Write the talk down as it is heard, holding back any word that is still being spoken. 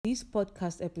This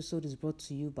podcast episode is brought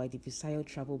to you by the Visayo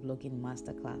Travel Blogging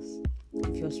Masterclass.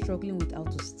 If you're struggling with how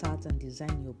to start and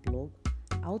design your blog,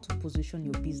 how to position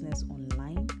your business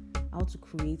online, how to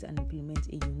create and implement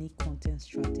a unique content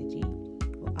strategy,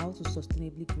 or how to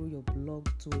sustainably grow your blog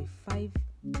to a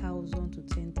 5,000 to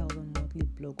 10,000 monthly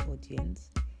blog audience,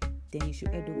 then you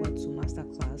should head over to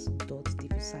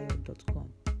masterclass.thevisayo.com.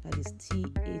 That is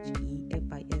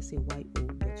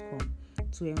THEFISAYO.com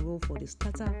to enroll for the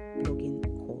starter blogging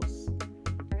course.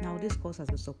 Now, this course has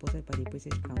been supported by the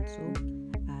British Council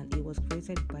and it was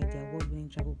created by the award-winning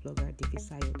travel blogger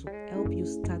Visayo to help you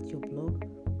start your blog,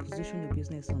 position your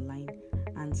business online,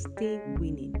 and stay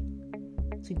winning.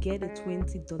 To get a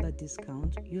 $20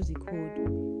 discount, use the code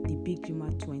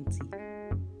TheBigDreamer20.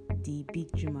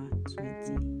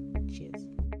 TheBigDreamer20. Cheers.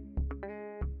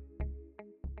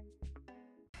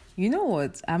 You know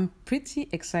what? I'm pretty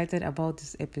excited about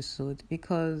this episode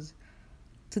because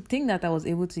to think that I was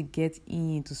able to get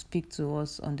Iyin to speak to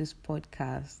us on this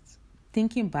podcast,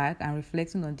 thinking back and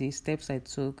reflecting on the steps I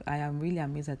took, I am really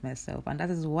amazed at myself. And that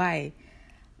is why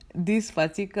this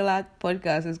particular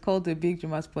podcast is called the Big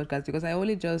Dreamers Podcast, because I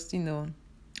only just,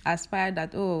 aspired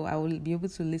that, I will be able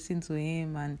to listen to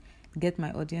him and get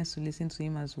my audience to listen to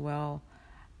him as well.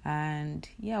 And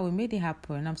yeah, we made it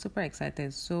happen. I'm super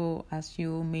excited. So as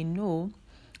you may know,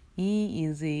 he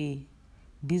is a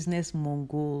business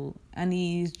Mongol and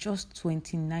he is just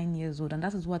 29 years old. And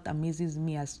that is what amazes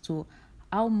me as to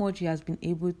how much he has been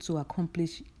able to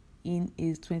accomplish in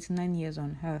his 29 years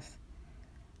on earth.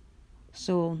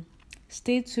 So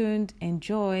stay tuned,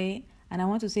 enjoy. And I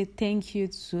want to say thank you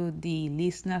to the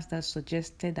listeners that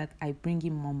suggested that I bring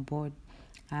him on board.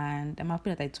 And I'm happy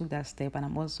that I took that step. And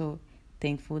I'm also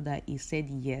thankful that he said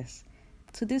yes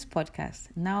to this podcast.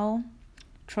 Now,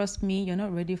 trust me, you're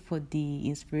not ready for the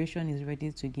inspiration he's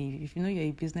ready to give. If you know you're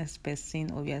a business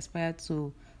person or you aspire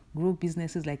to grow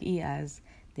businesses like he has,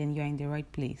 then you're in the right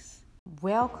place.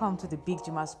 Welcome to the Big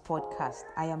Dreamers Podcast.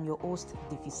 I am your host,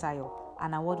 Visayo,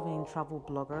 an award-winning travel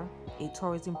blogger, a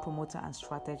tourism promoter and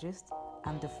strategist,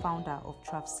 and the founder of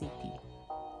TravCP.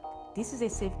 This is a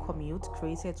safe commute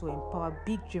created to empower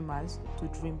big dreamers to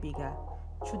dream bigger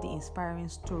through the inspiring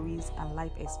stories and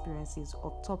life experiences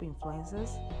of top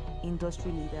influencers,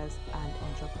 industry leaders, and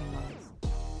entrepreneurs.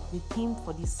 The theme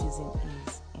for this season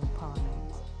is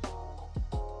empowerment.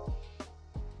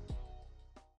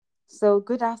 So,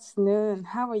 good afternoon.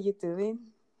 How are you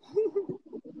doing?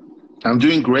 I'm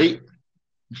doing great.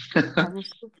 I'm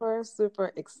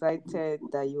super excited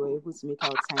that you were able to make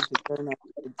out time to join us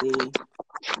today.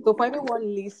 So for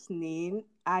everyone listening,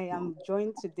 I am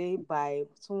joined today by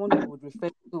someone we would refer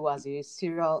to as a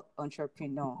serial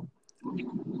entrepreneur.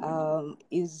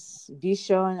 His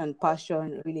vision and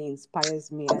passion really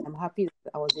inspires me, and I'm happy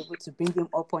that I was able to bring him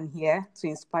up on here to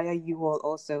inspire you all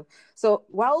also. So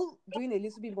while doing a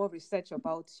little bit more research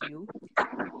about you,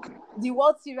 the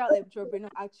word serial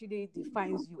entrepreneur actually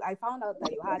defines you. I found out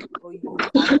that you have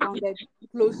founded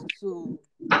close to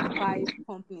 5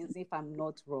 companies, if I'm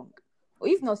not wrong, or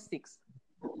if not 6.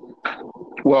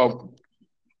 Well,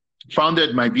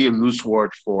 founded might be a loose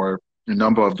word for a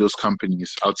number of those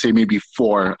companies. I would say maybe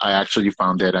 4 I actually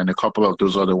founded, and a couple of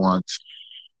those other ones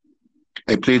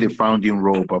I played a founding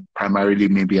role, but primarily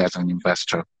maybe as an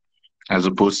investor, as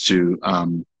opposed to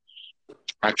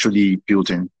actually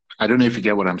building. I don't know if you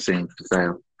get what I'm saying.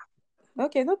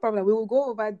 Okay, no problem. We will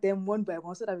go over them one by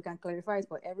one so that we can clarify it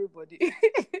for everybody.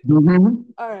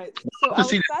 Mm-hmm. All right. So To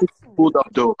see the 6 pulled up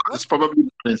though, because it's probably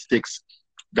more than 6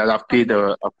 that I've paid.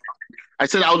 I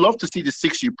said I would love to see the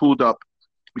 6 you pulled up,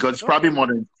 because it's probably more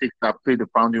than 6 that played the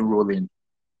founding role in.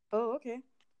 Oh, okay.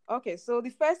 Okay, so the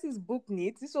first is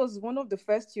BookNeat. This was one of the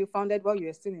first you founded while you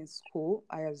were still in school,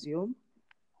 I assume.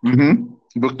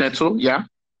 BookNetal, yeah.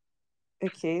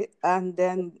 Okay, and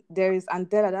then there is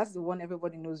Andela. That's the one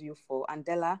everybody knows you for.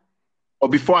 Andela. Or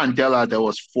before Andela, there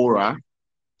was Fora.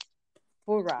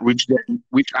 Which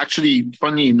actually,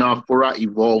 funny enough, Fora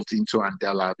evolved into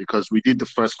Andela because we did the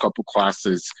first couple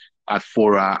classes at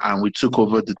Fora and we took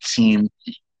over the team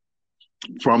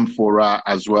from Fora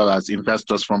as well as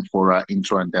investors from Fora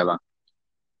into Andela.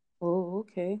 Oh,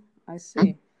 okay. I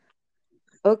see.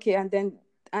 Okay, and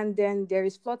then there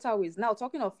is Flutterways. Now,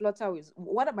 talking of Flutterways,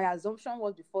 what my assumption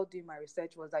was before doing my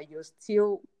research was that you're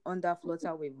still under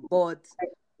Flutterwave, but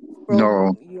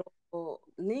from your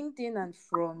LinkedIn and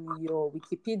from your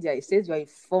Wikipedia, it says you're a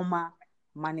former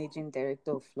managing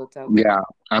director of Flutterwave. Yeah,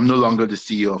 I'm no longer the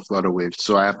CEO of Flutterwave,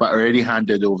 so I have already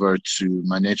handed over to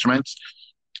management,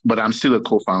 but I'm still a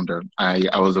co-founder.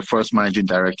 I was the first managing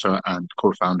director and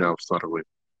co-founder of Flutterwave.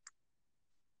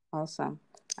 Awesome.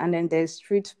 And then there's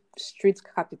Street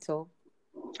Capital.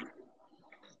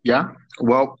 Yeah.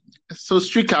 Well, so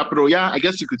Street Capital, yeah, I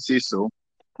guess you could say so.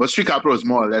 But Street Capital is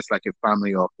more or less like a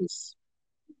family office.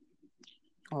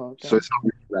 Oh, So okay. it's not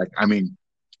really like, I mean,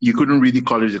 you couldn't really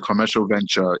call it a commercial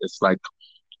venture. It's like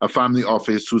a family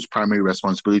office whose primary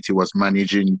responsibility was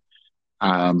managing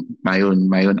my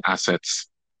own assets.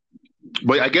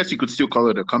 But I guess you could still call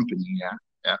it a company, yeah.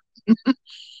 Yeah.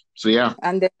 So yeah,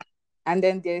 And then and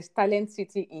then there's Talent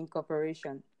City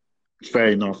Incorporation. fair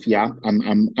enough. Yeah.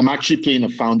 I'm actually playing a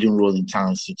founding role in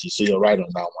Town City, so you're right on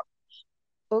that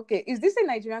one. Okay, is this a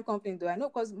Nigerian company though? I know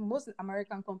because most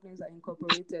American companies are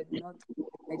incorporated, not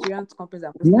Nigerian companies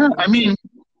are mostly Yeah, I limited. mean,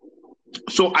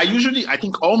 so I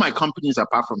think all my companies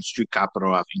apart from Street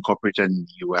Capital have incorporated in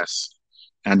the US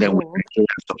and then with Oh, okay. Nigerian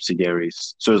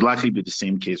subsidiaries. So it's likely to be the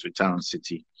same case with Town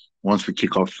City once we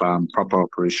kick off proper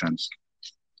operations.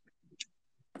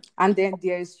 And then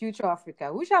there is Future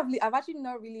Africa, which I've actually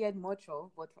not really heard much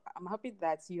of, but I'm happy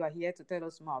that you are here to tell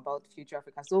us more about Future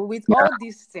Africa. So, with all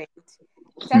this said,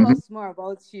 tell Mhm. us more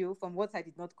about you from what I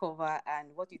did not cover and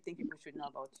what you think people should know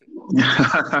about you.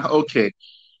 Okay.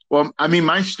 Well, I mean,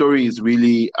 my story is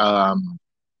really a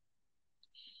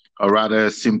rather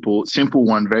simple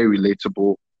one, very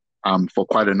relatable for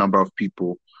quite a number of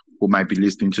people who might be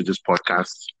listening to this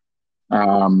podcast.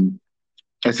 Um,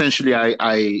 Essentially,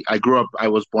 I grew up. I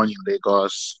was born in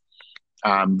Lagos.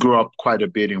 Grew up quite a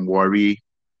bit in Warri.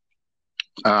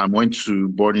 Went to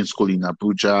boarding school in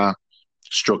Abuja,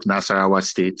 stroke Nasarawa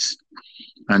State,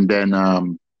 and then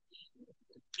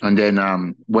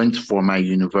went for my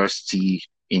university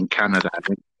in Canada. I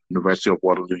went to the University of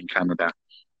Waterloo in Canada.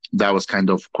 That was kind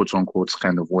of quote unquote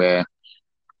kind of where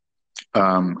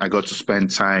I got to spend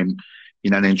time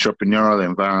in an entrepreneurial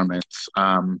environment.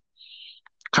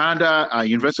 Canada,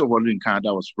 University of Waterloo in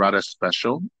Canada was rather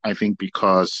special, I think,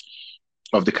 because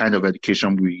of the kind of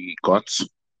education we got.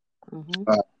 Mm-hmm.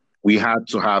 Uh, we had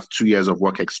to have 2 years of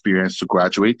work experience to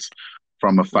graduate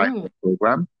from a 5 year Mm,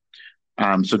 program.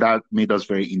 So that made us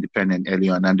very independent early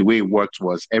on. And the way it worked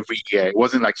was every year, it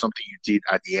wasn't like something you did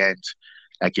at the end,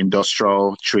 like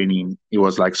industrial training. It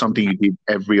was like something you did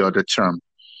every other term.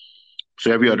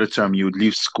 So every other term, you would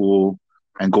leave school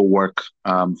and go work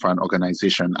for an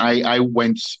organization. I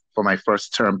went for my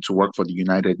first term to work for the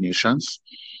United Nations.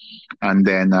 And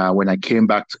then when I came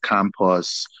back to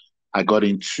campus, I got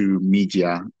into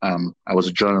media. I was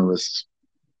a journalist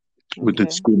with the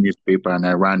okay. school newspaper and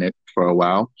I ran it for a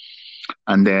while.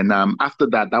 And then after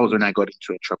that, that was when I got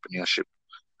into entrepreneurship.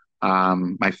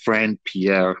 My friend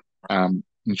Pierre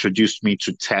introduced me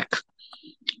to tech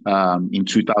in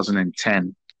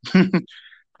 2010.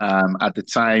 At the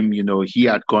time, he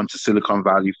had gone to Silicon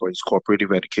Valley for his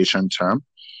cooperative education term,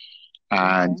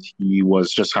 and Okay. he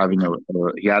was just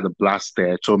he had a blast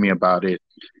there. Told me about it.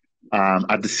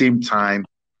 At the same time,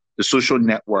 the social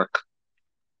network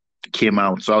came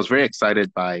out, so I was very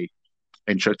excited by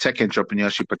tech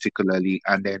entrepreneurship, particularly.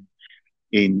 And then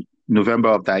in November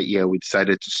of that year, we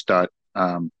decided to start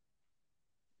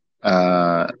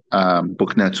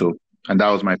Bookneto, and that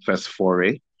was my first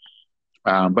foray.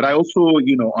 But I also, on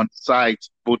the side,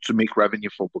 both to make revenue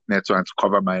for Bookneto and to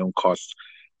cover my own costs,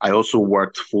 I also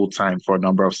worked full time for a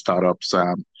number of startups.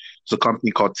 It's a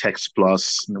company called Text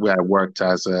Plus, where I worked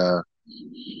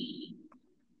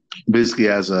basically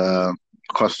as a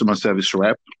customer service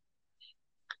rep.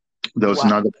 There was Wow.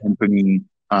 another company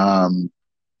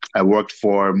I worked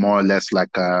for more or less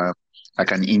like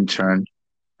an intern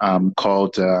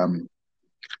called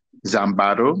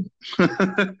Zambado,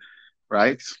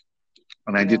 right?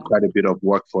 And I did Yeah. quite a bit of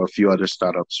work for a few other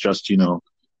startups, just,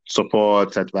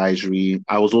 support, advisory.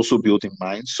 I was also building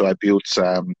mine. So I built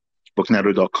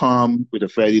bookneto.com with a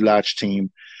fairly large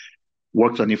team,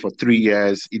 worked on it for 3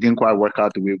 years. It didn't quite work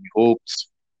out the way we hoped.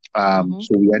 Mm-hmm.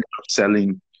 So we ended up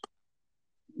selling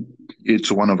it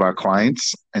to one of our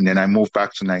clients. And then I moved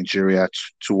back to Nigeria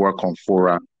to work on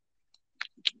Fora.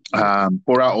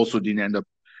 Fora also didn't end up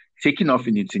taking off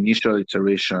in its initial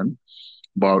iteration,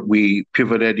 but we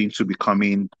pivoted into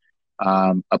becoming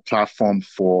a platform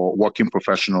for working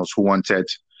professionals who wanted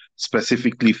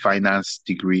specifically finance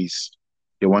degrees.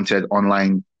 They wanted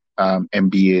online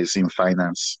MBAs in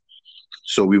finance.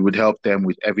 So we would help them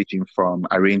with everything from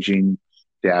arranging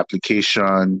their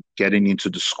application, getting into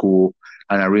the school,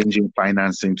 and arranging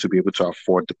financing to be able to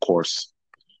afford the course,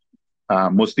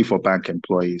 mostly for bank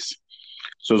employees.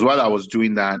 So as while I was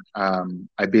doing that,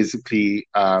 I basically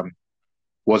I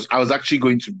was actually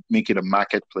going to make it a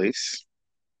marketplace.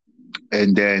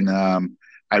 And then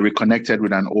I reconnected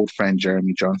with an old friend,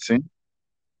 Jeremy Johnson,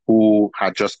 who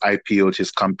had just IPO'd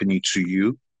his company to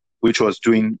you, which was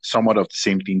doing somewhat of the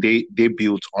same thing. They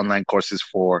built online courses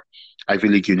for Ivy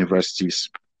League universities.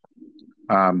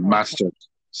 Okay. master's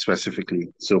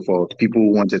specifically. So for people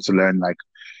who wanted to learn like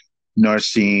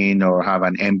nursing or have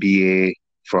an MBA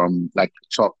from like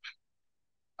top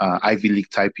Ivy League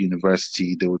type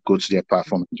university, they would go to their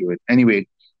platform and do it. Anyway,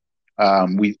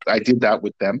 I did that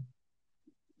with them.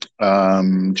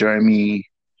 Um, Jeremy,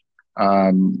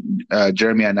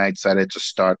 Jeremy and I decided to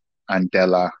start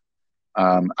Andela.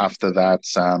 After that,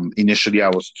 initially I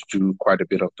was to do quite a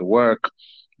bit of the work,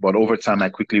 but over time I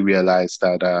quickly realized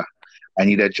that I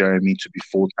needed Jeremy to be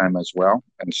full time as well,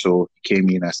 and so he came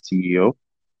in as CEO.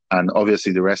 And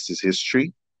obviously, the rest is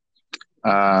history.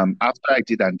 After I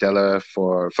did Andela,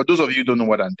 for those of you who don't know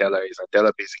what Andela is,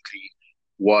 Andela basically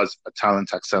was a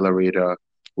talent accelerator,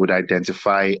 would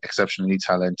identify exceptionally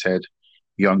talented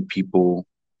young people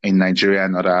in Nigeria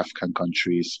and other African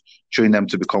countries, train them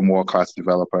to become world-class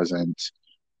developers and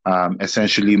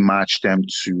essentially match them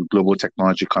to global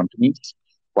technology companies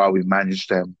while we manage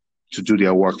them to do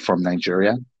their work from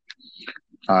Nigeria.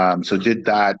 So did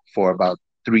that for about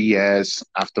 3 years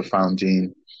after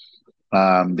founding.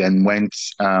 Then went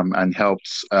and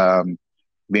helped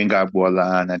Benga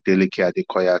Bola and Adeleke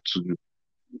Adekoya to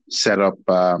set up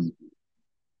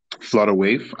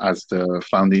Flutterwave as the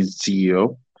founding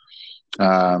CEO.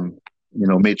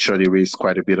 Made sure they raised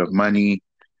quite a bit of money.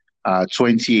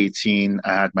 2018,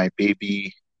 I had my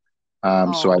baby,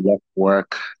 so I Oh, left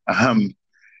work, and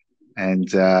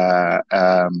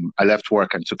I left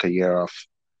work and took a year off.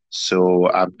 So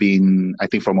I've been, I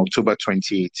think, from October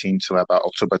 2018 to about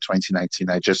October 2019.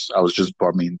 I was just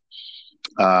bumming.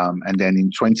 And then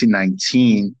in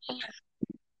 2019,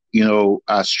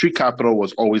 Street Capital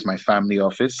was always my family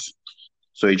office.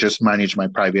 So it just managed my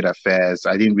private affairs.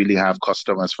 I didn't really have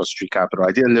customers for Street Capital.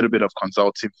 I did a little bit of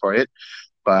consulting for it,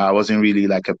 but I wasn't really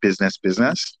like a business.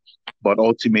 But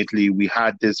ultimately, we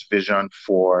had this vision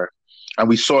and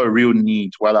we saw a real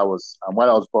need while I was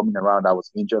bumming around. I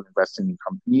was angel investing in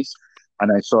companies,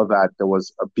 and I saw that there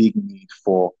was a big need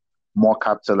for more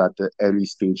capital at the early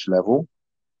stage level.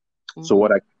 So mm-hmm.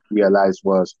 what I realized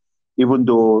was, even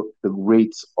though the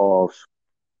rate of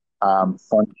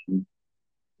funding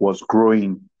was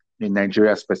growing in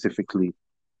Nigeria specifically,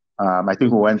 I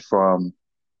think we went from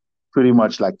pretty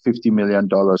much like $50 million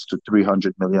to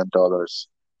 $300 million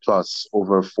plus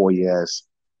over 4 years.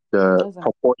 The That's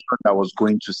proportion that was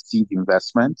going to seed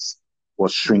investments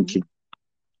was mm-hmm. shrinking.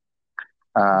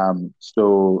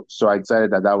 So I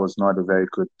decided that that was not a very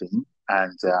good thing,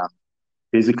 and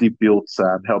basically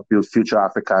helped build Future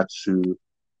Africa to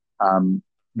um,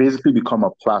 basically become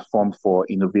a platform for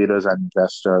innovators and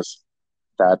investors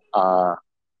that are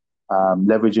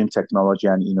leveraging technology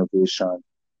and innovation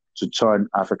to turn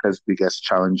Africa's biggest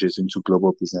challenges into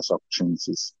global business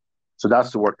opportunities. So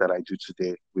that's the work that I do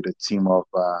today with a team of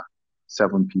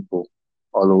 7 people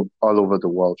all over the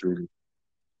world, really.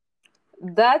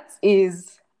 That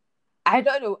is, I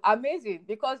don't know, amazing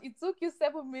because it took you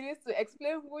 7 minutes to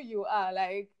explain who you are.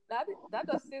 Like that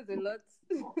just says a lot.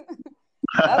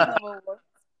 That's number one.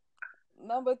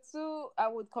 Number two, I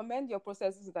would commend your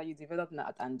processes that you developed now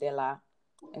at Andela.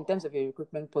 In terms of your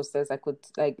recruitment process, I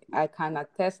can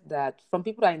attest that from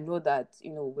people I know that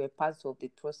were parts of the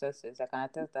processes. I can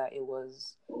attest that it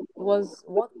was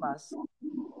world class.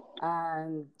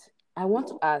 And I want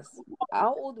to ask,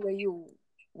 how old were you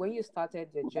when you started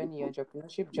your journey, your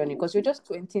entrepreneurship journey? Because you're just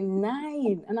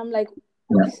 29. And I'm like,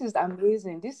 Yeah. this is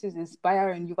amazing. This is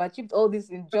inspiring. You've achieved all this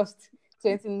in just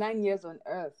 29 years on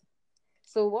earth.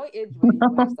 So what age were you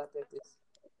when you started this?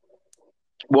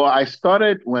 Well, I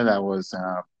started when I was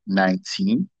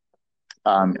 19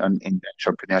 Mm-hmm. in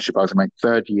entrepreneurship. I was in my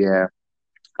third year,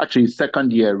 actually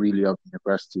second year really of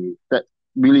university. That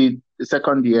really the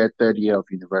second year, third year of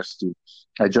university.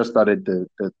 I just started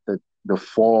the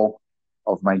fall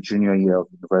of my junior year of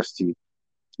university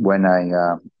when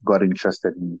I got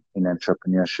interested in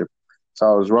entrepreneurship. So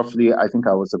I was roughly, I think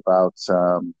I was about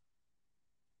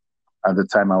at the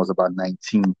time I was about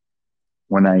 19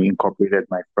 when I incorporated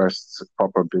my first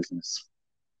proper business.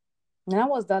 And how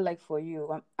was that like for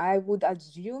you? I would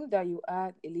assume that you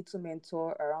had a little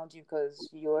mentor around you because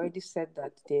you already said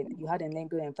that you had an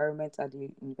good environment at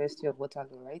the University of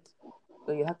Waterloo, right?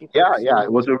 So you have people Yeah,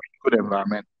 it was a to. really good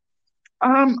environment.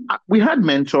 We had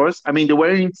mentors. I mean, they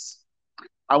weren't.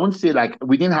 I wouldn't say like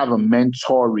we didn't have a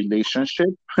mentor relationship.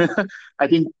 I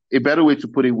think a better way to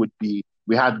put it would be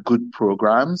we had good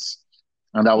programs,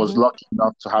 and I was Mm-hmm. lucky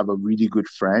enough to have a really good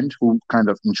friend who kind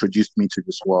of introduced me to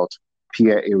this world,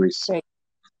 Pierre Iris. Okay.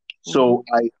 Mm-hmm. So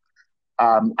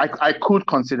I could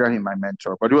consider him my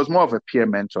mentor, but it was more of a peer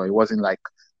mentor. It wasn't like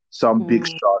some big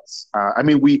Mm-hmm. shots. I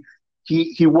mean,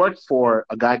 he worked for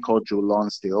a guy called Joe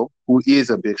Lonsdale, who is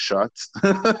a big shot.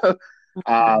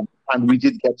 Okay. and we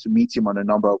did get to meet him on a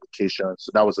number of occasions,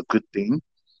 so that was a good thing.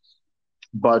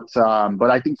 But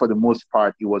I think for the most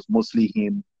part, it was mostly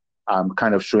him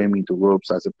kind of showing me the ropes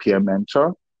as a peer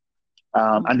mentor.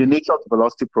 And the nature of the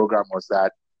Velocity program was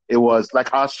that it was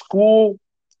like our school.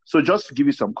 So just to give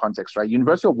you some context, right?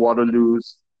 University of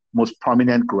Waterloo's most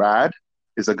prominent grad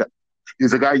is a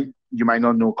guy you might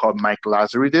not know called Mike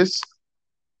Lazaridis,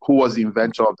 who was the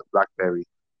inventor of the BlackBerry,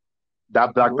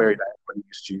 that BlackBerry that everybody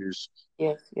used to use.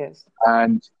 Yes, yes.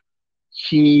 And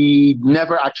he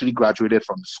never actually graduated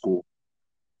from the school.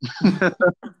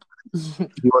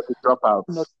 He was a dropout.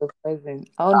 Not surprising.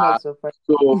 How not surprising.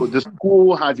 So the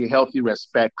school has a healthy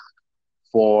respect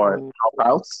for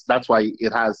dropouts. That's why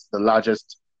it has the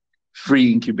largest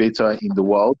free incubator in the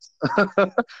world.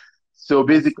 So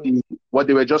basically, what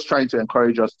they were just trying to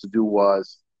encourage us to do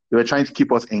was they were trying to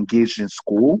keep us engaged in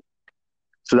school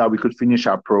so that we could finish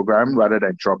our program rather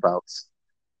than dropouts.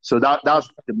 So that's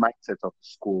the mindset of the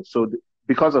school. So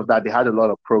because of that, they had a lot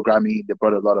of programming. They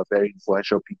brought a lot of very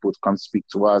influential people to come speak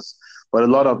to us. But a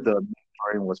lot of the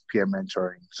mentoring was peer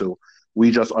mentoring. So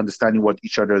we just understanding what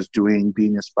each other is doing,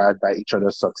 being inspired by each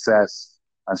other's success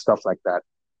and stuff like that.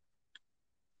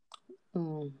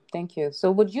 Thank you.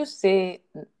 So would you say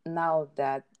now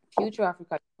that Future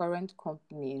Africa, current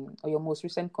company or your most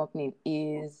recent company,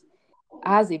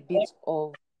 has a bit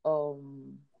of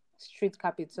street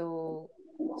capital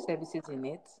services in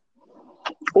it?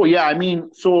 Oh yeah, I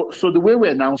mean, so the way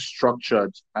we're now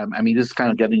structured, I mean, this is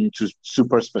kind of getting into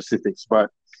super specifics, but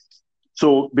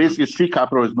so basically, Street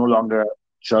Capital is no longer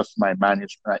just my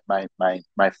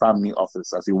my family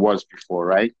office as it was before,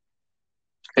 right?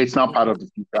 It's now part of the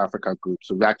Future Africa group,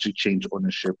 so we actually changed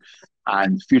ownership,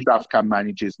 and Future Africa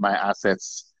manages my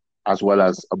assets as well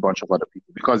as a bunch of other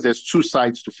people because there's two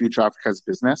sides to Future Africa's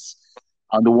business.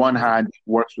 On the one hand, it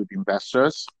works with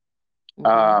investors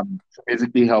to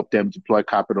basically help them deploy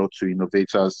capital to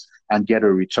innovators and get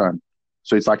a return.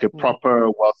 So it's like a proper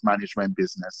wealth management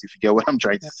business, if you get what I'm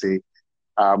trying to say.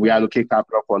 We allocate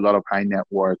capital for a lot of high net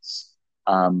worths.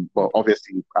 But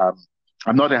obviously,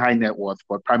 I'm not a high net worth,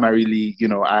 but primarily,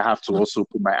 I have to also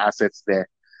put my assets there.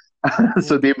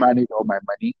 So they manage all my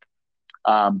money.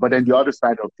 But then the other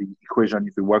side of the equation,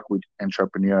 if you work with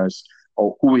entrepreneurs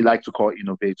or who we like to call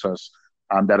innovators,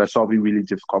 that are solving really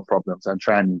difficult problems and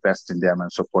try and invest in them and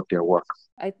support their work.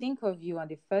 I think of you, and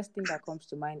the first thing that comes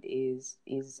to mind is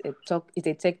a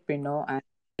techpreneur and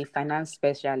a finance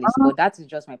specialist. But that is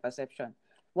just my perception.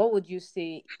 What would you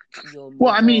say your major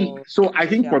Well, I mean, so I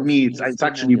think for me, it's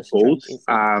actually both.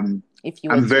 If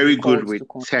you I'm very good with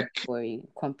tech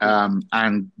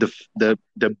and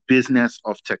the business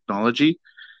of technology.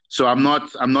 So I'm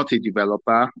not a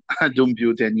developer. I don't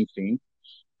build anything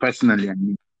personally. I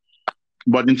mean,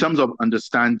 but in terms of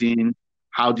understanding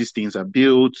how these things are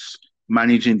built,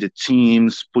 managing the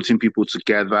teams, putting people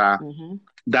together,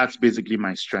 that's basically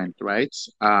my strength, right?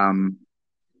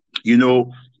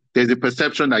 There's a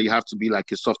perception that you have to be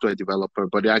like a software developer,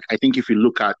 but I think if you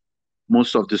look at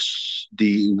most of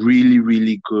the really,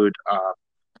 really good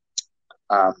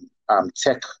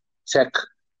tech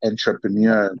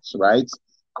entrepreneurs, right?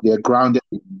 They're grounded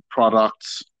in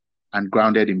products and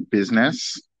grounded in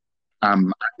business.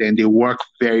 And they work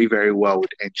very, very well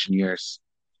with engineers,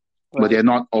 but they're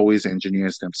not always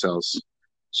engineers themselves.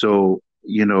 So,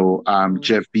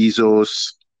 Jeff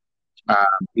Bezos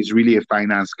is really a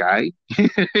finance guy.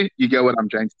 You get what I'm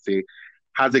trying to say?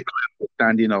 Has a clear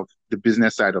understanding of the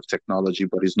business side of technology,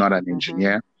 but is not an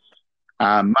engineer.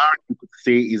 Mark, you could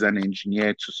say, is an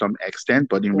engineer to some extent,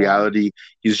 but in reality,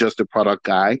 he's just a product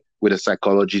guy with a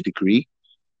psychology degree,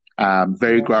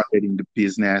 very grounded in the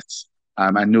business.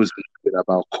 And knows a little bit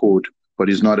about code, but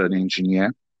he's not an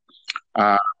engineer.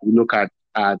 We look at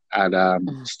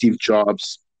Steve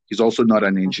Jobs. He's also not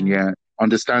an engineer.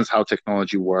 Understands how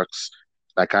technology works,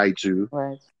 like I do,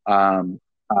 and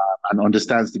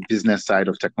understands the business side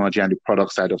of technology and the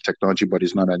product side of technology, but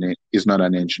is not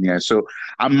an engineer. So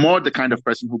I'm more the kind of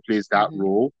person who plays that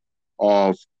role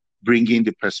of bringing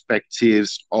the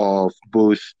perspectives of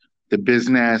both the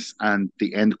business and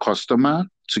the end customer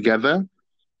together,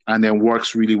 and then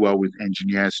works really well with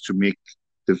engineers to make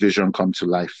the vision come to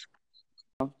life.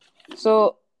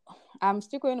 So I'm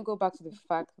still going to go back to the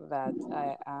fact that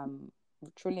I am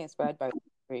truly inspired by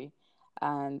story,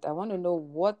 and I want to know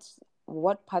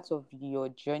what part of your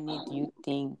journey do you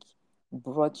think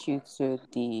brought you to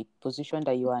the position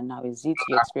that you are now? Is it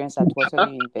your experience at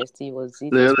Waterloo University? Was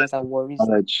it your experience at Warris?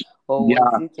 Or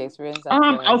was it your experience at...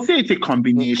 I'll say it's a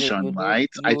combination, right?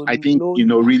 I think,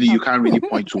 really, you can't really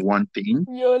point to one thing.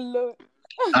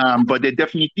 But they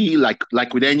definitely,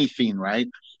 like with anything, right?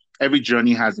 every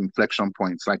journey has inflection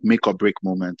points, like make or break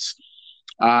moments.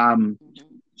 Um,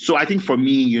 so I think for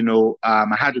me, I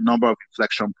had a number of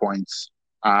inflection points.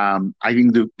 I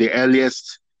think the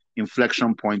earliest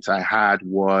inflection point I had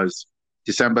was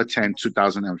December 10th,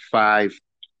 2005,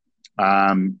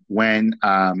 when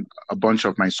a bunch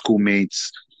of my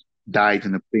schoolmates died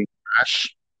in a plane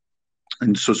crash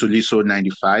in Sosoliso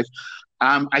 95.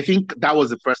 I think that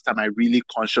was the first time I really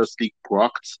consciously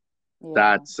grokked Yeah.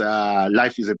 that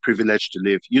life is a privilege to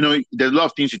live. There's a lot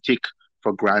of things you take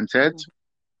for granted.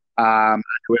 There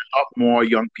were a lot more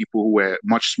young people who were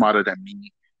much smarter than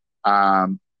me,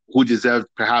 who deserved,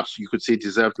 perhaps you could say,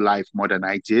 deserved life more than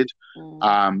I did,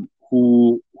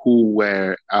 who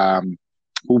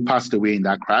passed away in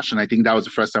that crash. And I think that was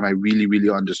the first time I really, really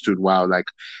understood, wow, like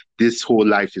this whole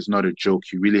life is not a joke.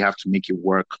 You really have to make it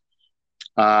work.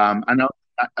 And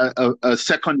a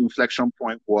second inflection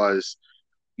point was,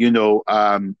 going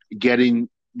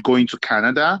to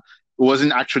Canada. It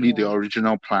wasn't actually the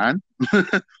original plan.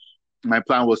 My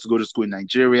plan was to go to school in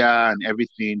Nigeria and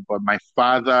everything, but my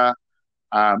father,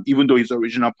 even though his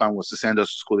original plan was to send us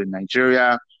to school in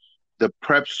Nigeria, the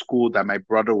prep school that my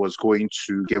brother was going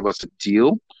to gave us a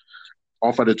deal,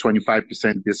 offered a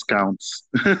 25% discount,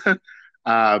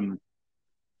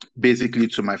 basically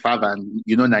to my father. And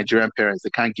Nigerian parents, they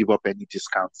can't give up any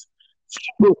discounts.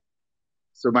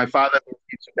 So my father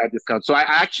took that discount. So I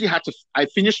actually I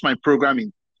finished my program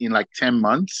in like 10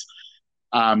 months,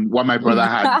 while my brother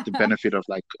had the benefit of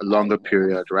like a longer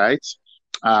period, right?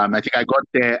 I think I got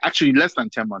there actually less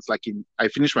than 10 months. I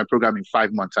finished my program in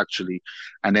 5 months actually.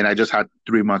 And then I just had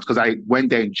 3 months because I went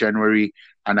there in January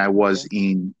and I was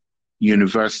in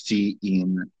university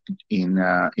in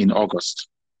August.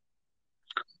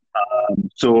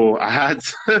 So I had,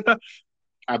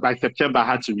 by September, I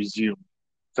had to resume.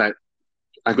 So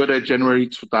I got there January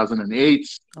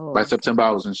 2008. By September, I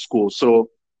was in school.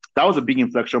 So that was a big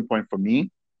inflection point for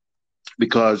me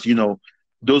because,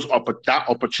 that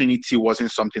opportunity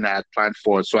wasn't something I had planned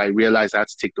for. So I realized I had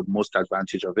to take the most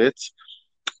advantage of it.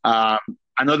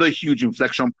 Another huge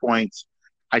inflection point,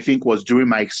 I think, was during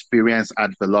my experience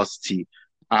at Velocity.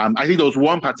 I think there was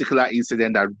one particular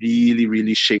incident that really,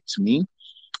 really shaped me,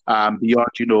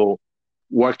 beyond,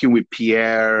 working with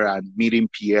Pierre and meeting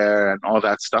Pierre and all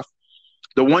that stuff.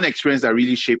 The one experience that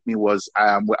really shaped me was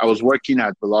I was working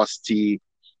at Velocity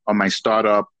on my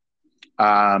startup.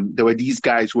 There were these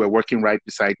guys who were working right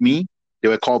beside me. They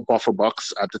were called Buffer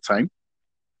Bucks at the time.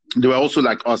 They were also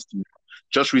like us,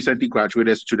 just recently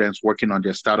graduated students working on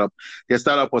their startup. Their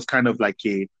startup was kind of like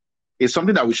it's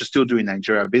something that we should still do in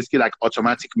Nigeria, basically like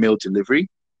automatic mail delivery.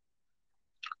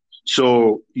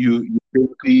 So you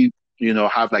basically,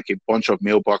 have like a bunch of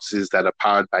mailboxes that are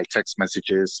powered by text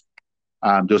messages.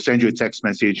 They'll send you a text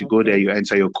message. You go there, you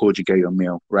enter your code, you get your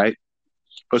mail, right?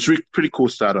 It was pretty cool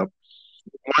startup.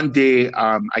 One day,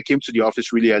 I came to the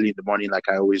office really early in the morning, like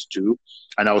I always do,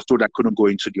 and I was told I couldn't go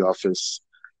into the office.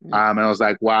 And I was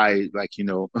like, why? Like,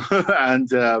 and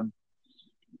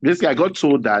basically I got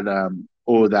told that,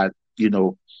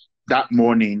 that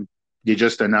morning they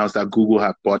just announced that Google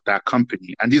had bought that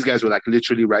company. And these guys were like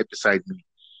literally right beside me.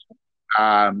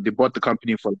 They bought the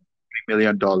company for $3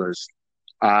 million.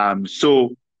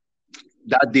 So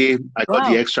that day I got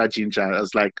the extra ginger. I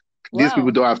was like, these people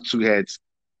don't have two heads.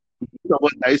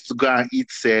 I used to go and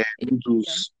eat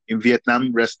noodles in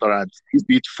Vietnam restaurants. We used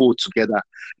to eat food together.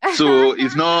 So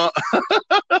it's not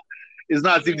it's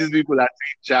not as if these people are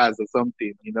doing jazz or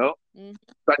something, So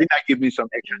I think that gave me some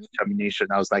extra determination.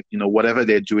 I was like, whatever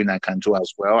they're doing, I can do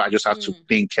as well. I just have to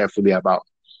think carefully about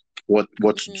what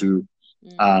to do.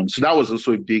 So that was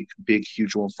also a big,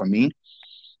 huge one for me.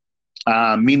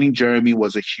 Meeting Jeremy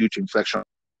was a huge inflection.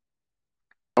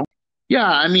 Yeah,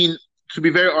 I mean, to be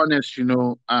very honest, there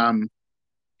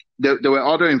were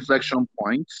other inflection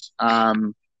points.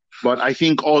 But I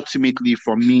think ultimately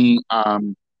for me,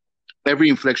 every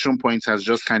inflection point has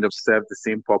just kind of served the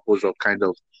same purpose of kind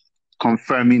of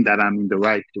confirming that I'm in the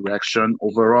right direction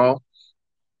overall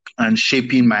and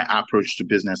shaping my approach to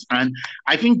business. And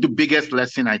I think the biggest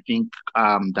lesson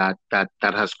that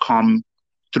has come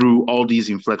through all these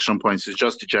inflection points is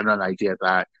just the general idea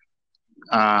that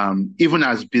even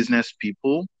as business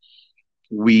people,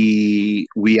 we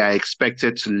are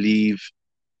expected to live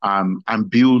and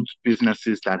build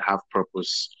businesses that have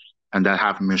purpose and that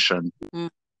have mission,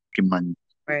 money.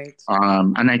 Right.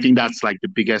 And I think that's like the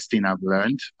biggest thing I've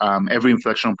learned. Every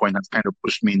inflection point has kind of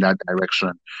pushed me in that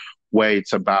direction, where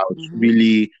it's about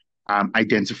really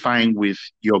identifying with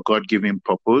your God-given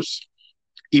purpose,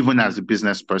 even as a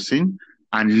business person,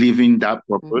 and living that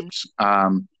purpose,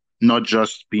 not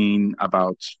just being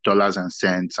about dollars and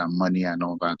cents and money and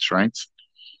all that, right?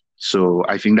 So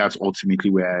I think that's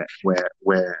ultimately where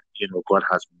God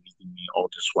has been leading me all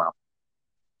this while.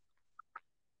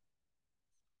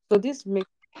 So this makes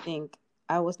me think.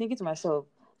 I was thinking to myself,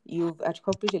 you've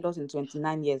accomplished a lot in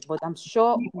 29 years, but I'm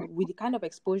sure with the kind of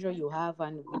exposure you have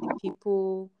and with the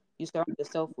people you surround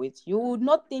yourself with, you would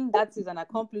not think that is an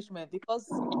accomplishment because,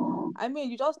 I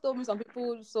mean, you just told me some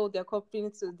people sold their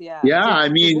company to Yeah, I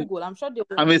mean, Google. I'm sure they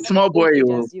were I'm a the small same boy. age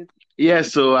Oh. as you. Yeah,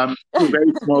 so I'm a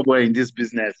very small boy in this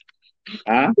business.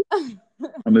 Huh?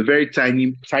 I'm a very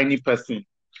tiny person.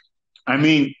 I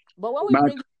mean, But when we my,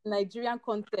 bring it to Nigerian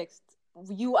context,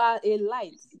 you are a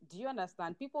light. Do you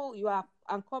understand? People, you have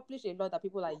accomplished a lot that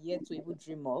people are yet to even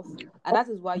dream of, and that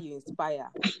is why you inspire.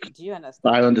 Do you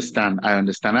understand? I understand. I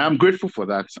understand. I'm grateful for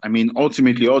that. I mean,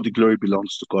 ultimately, all the glory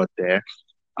belongs to God there.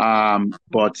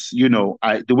 But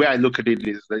the way I look at it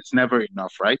is that it's never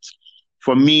enough, right?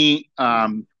 For me,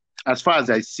 as far as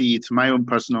I see it, my own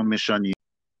personal mission is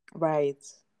Right.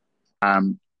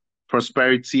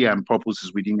 prosperity and purpose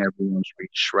is within everyone's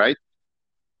reach, right?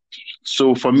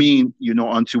 So for me,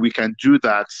 until we can do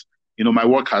that, my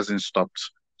work hasn't stopped.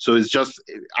 So it's just,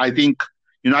 I think,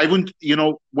 even,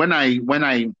 when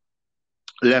I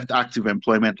left active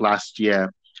employment last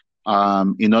year,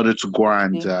 in order to go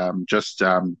and Yeah. just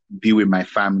be with my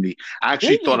family. I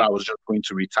actually thought Really? I was just going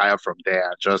to retire from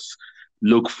there, just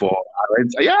look for.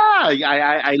 Yeah,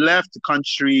 I left the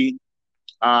country.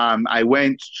 I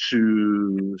went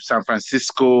to San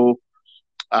Francisco.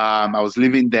 I was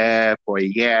living there for a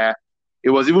year. It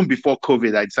was even before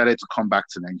COVID. I decided to come back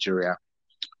to Nigeria.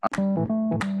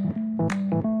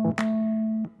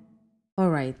 All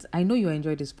right. I know you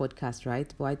enjoyed this podcast,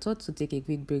 right? But I thought to take a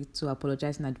quick break to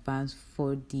apologize in advance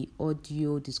for the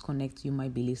audio disconnect you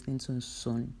might be listening to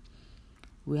soon.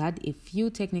 We had a few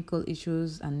technical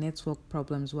issues and network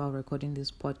problems while recording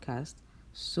this podcast.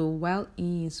 So while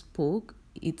Iyin spoke,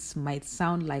 it might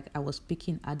sound like I was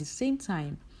speaking at the same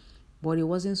time, but it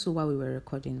wasn't so while we were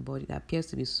recording, but it appears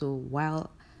to be so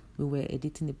while we were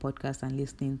editing the podcast and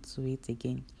listening to it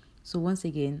again. So once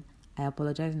again, I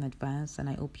apologize in advance and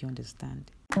I hope you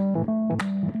understand.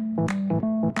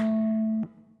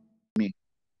 Me.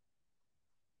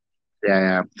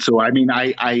 Yeah. So I mean,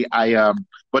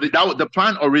 but the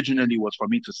plan originally was for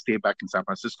me to stay back in San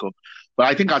Francisco. But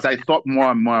I think as I thought more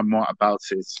and more and more about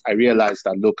it, I realized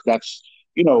that look, that's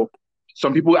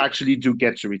some people actually do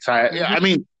get to retire. Yeah, Mm-hmm. I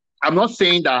mean, I'm not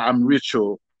saying that I'm rich,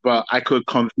 but I could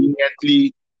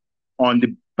conveniently, on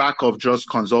the back of just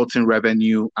consulting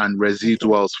revenue and Okay.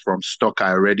 residuals from stock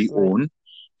I already Right. own,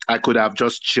 I could have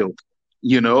just chilled,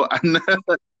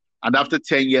 and after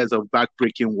 10 years of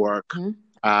backbreaking work,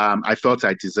 Mm-hmm. I felt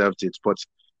I deserved it. But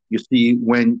you see,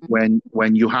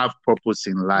 when you have purpose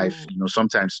in life,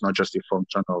 sometimes it's not just a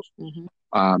function of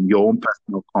Mm-hmm. your own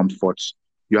personal comfort.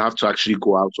 You have to actually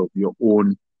go out of your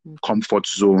own comfort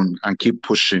zone and keep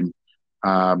pushing,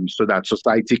 so that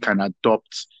society can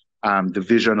adopt the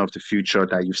vision of the future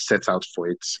that you've set out for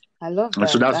it. I love And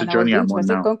so that. that's the And I was journey going I'm to, my on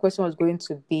now. second question was going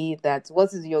to be that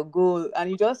what is your goal?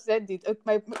 And you just said it.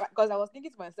 Because I was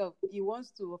thinking to myself, he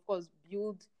wants to, of course,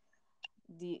 build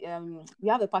the we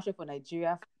have a passion for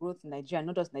Nigeria, for growth in Nigeria,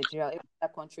 not just Nigeria, every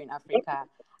other country in Africa.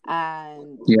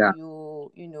 And Yeah.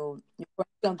 you're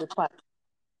on the path.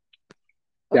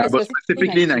 Yeah, Okay, but specifically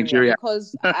specifically Nigeria, Nigeria.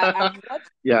 because I've watched.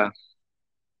 Yeah.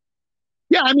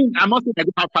 Yeah, I mean, I'm not saying I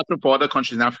don't have passion for other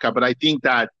countries in Africa, but I think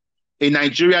that a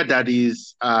Nigeria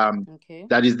Okay.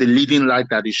 that is the leading light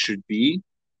that it should be,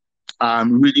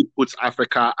 really puts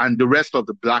Africa and the rest of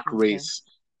the black Okay. race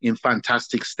in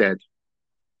fantastic stead.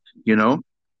 You know,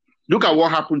 look at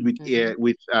what happened Mm-hmm.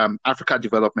 with Africa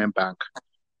Development Bank,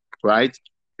 right?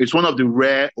 It's one of the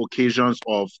rare occasions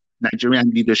of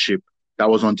Nigerian leadership that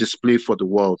was on display for the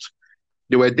world.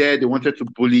 They were there. They wanted to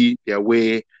bully their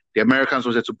way. The Americans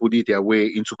wanted to bully their way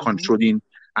into Mm-hmm. controlling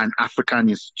an African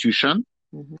institution.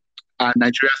 Mm-hmm. And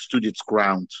Nigeria stood its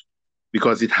ground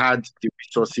because it had the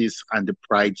resources and the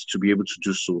pride to be able to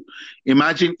do so.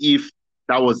 Imagine if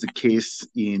that was the case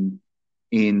in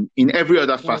every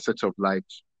other Yeah. facet of life.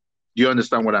 Do you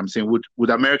understand what I'm saying? Would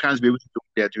Americans be able to do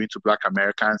what they're doing to Black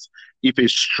Americans if a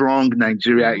strong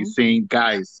Nigeria Mm-hmm. is saying,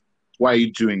 guys, what are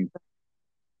you doing?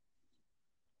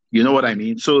 You know what I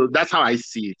mean? So that's how I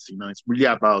see it. It's really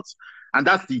about, and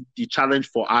that's the challenge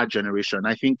for our generation.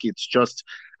 I think it's just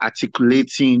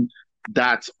articulating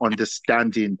that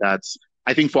understanding that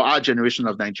I think for our generation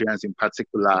of Nigerians in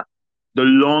particular, the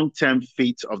long-term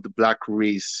fate of the Black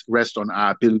race rests on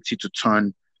our ability to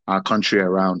turn our country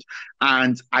around.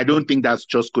 And I don't think that's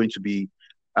just going to be,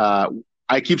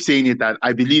 I keep saying it that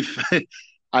I believe,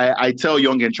 I tell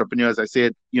young entrepreneurs, I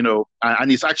said,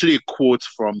 and it's actually a quote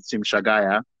from Tim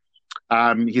Shagaya,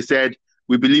 He said,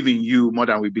 "We believe in you more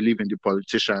than we believe in the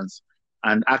politicians."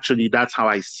 And actually, that's how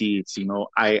I see it.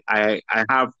 I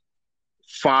have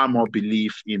far more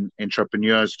belief in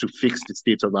entrepreneurs to fix the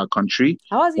state of our country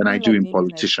How has it than I been do like in doing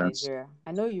business in politicians. Nigeria?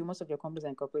 I know most of your companies are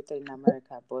incorporated in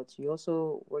America, but you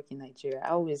also work in Nigeria.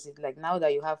 How is it like now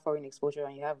that you have foreign exposure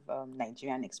and you have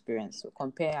Nigerian experience? So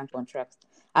compare and contrast.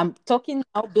 I'm talking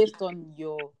now based on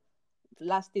your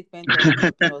last statement on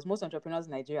entrepreneurs. Most entrepreneurs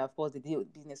in Nigeria, of course, they do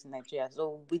business in Nigeria.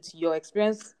 So with your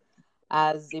experience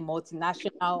as a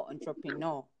multinational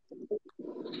entrepreneur,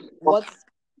 what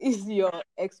is your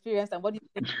experience and what do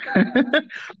you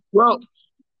Well,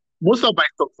 most of my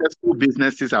successful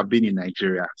businesses have been in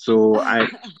Nigeria. So I,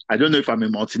 think? I don't know if I'm a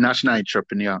multinational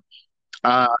entrepreneur.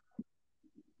 Uh,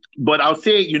 but I'll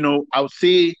say,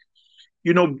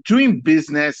 doing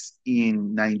business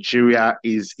in Nigeria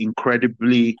is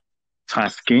incredibly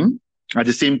tasking, at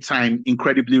the same time,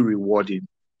 incredibly rewarding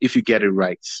if you get it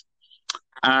right.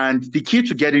 And the key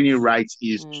to getting it right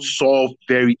is to solve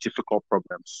very difficult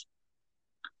problems.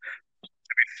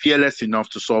 Fearless enough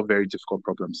to solve very difficult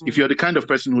problems. If you're the kind of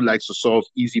person who likes to solve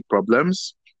easy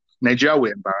problems, Nigeria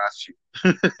will embarrass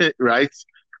you, right?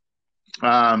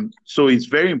 So it's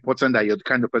very important that you're the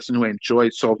kind of person who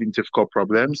enjoys solving difficult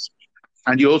problems,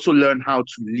 and you also learn how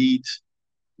to lead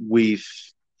with,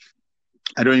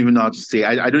 I don't even know how to say,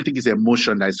 I don't think it's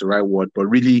emotion that's the right word, but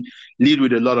really lead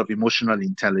with a lot of emotional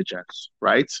intelligence,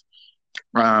 right?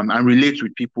 And relate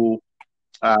with people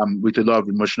with a lot of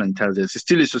emotional intelligence. It's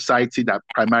still a society that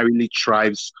primarily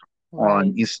thrives on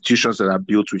Right. institutions that are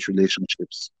built with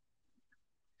relationships.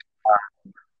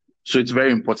 So it's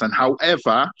very important.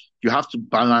 However, you have to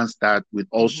balance that with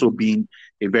also being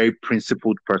a very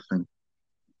principled person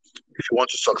if you want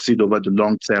to succeed over the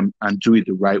long term and do it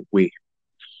the right way.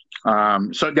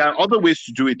 So there are other ways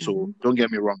to do it too, don't get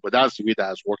me wrong, but that's the way that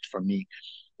has worked for me.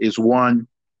 Is one,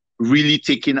 really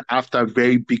taking after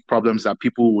very big problems that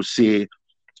people will say,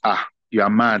 you are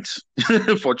mad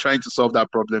for trying to solve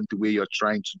that problem the way you're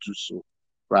trying to do so,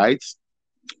 right?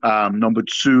 Number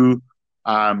two,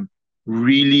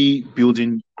 really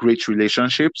building great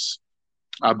relationships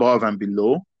above and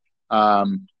below,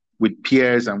 with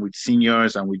peers and with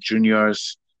seniors and with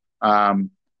juniors,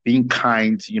 being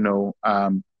kind,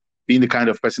 being the kind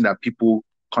of person that people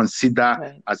consider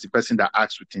Right. as the person that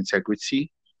acts with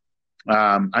integrity.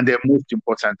 And then most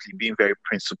importantly, being very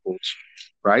principled,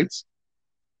 right?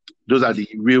 Those are the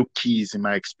real keys in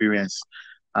my experience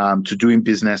to doing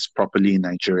business properly in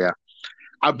Nigeria.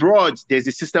 Abroad, there's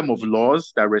a system of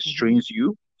laws that restrains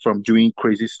you from doing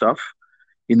crazy stuff.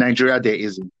 In Nigeria, there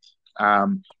isn't.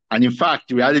 And in fact,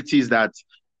 the reality is that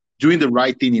doing the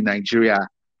right thing in Nigeria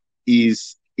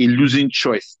is a losing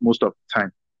choice most of the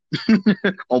time,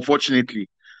 unfortunately.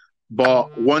 But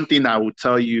one thing I will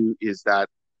tell you is that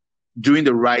doing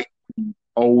the right thing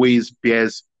always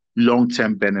bears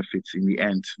long-term benefits in the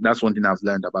end. That's one thing I've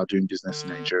learned about doing business in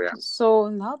Nigeria. So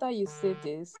now that you say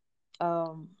this,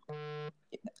 um,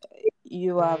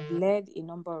 you have led a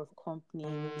number of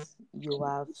companies. You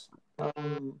have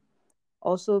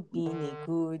also been a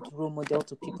good role model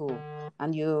to people.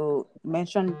 And you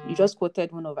just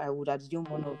quoted I would assume,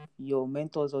 one of your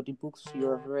mentors or the books you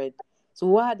have read. So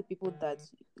what are the people that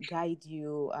guide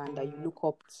you and that you look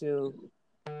up to?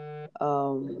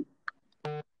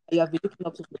 You have been looking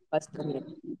up to for the past 10 years.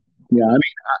 Yeah, I mean,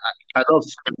 I love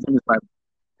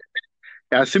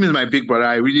Sim is my big brother.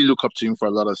 I really look up to him for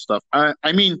a lot of stuff. I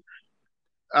mean,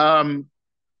 um,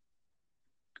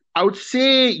 I would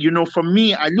say, for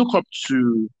me, I look up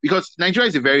to, because Nigeria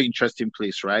is a very interesting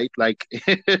place, right? Like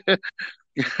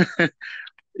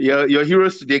your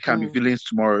heroes today can be villains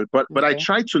tomorrow. But I Okay.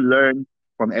 try to learn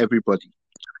from everybody.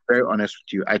 Very honest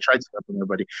with you. I try to learn from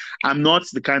everybody. I'm not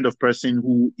the kind of person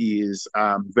who is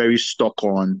very stuck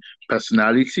on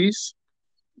personalities.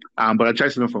 But I try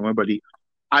to learn from everybody.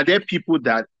 Are there people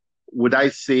that would I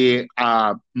say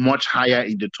are much higher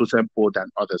in the totem pole than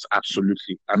others?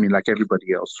 Absolutely. I mean, like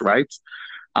everybody else, right?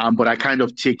 But I kind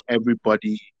of take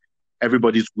everybody's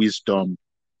wisdom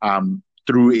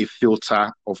through a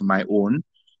filter of my own.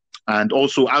 And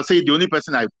also, I'll say the only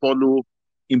person I follow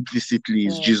implicitly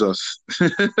is Yes. Jesus,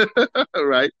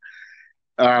 right?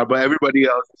 But everybody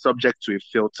else is subject to a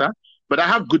filter. But I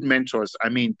have good mentors. I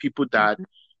mean, people that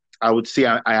I would say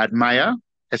I admire,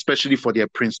 especially for their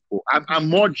principle. I'm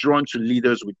more drawn to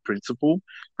leaders with principle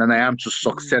than I am to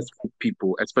successful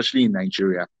people, especially in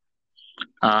Nigeria.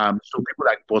 So people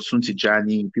like Bosun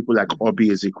Tijani, people like Dr. Obi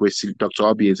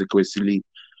Ezekwesili,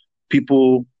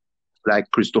 people like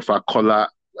Christopher Koller.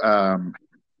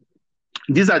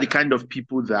 These are the kind of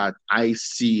people that I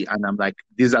see, and I'm like,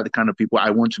 these are the kind of people I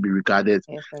want to be regarded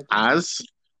Yes, I do. as.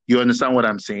 You understand what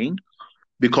I'm saying?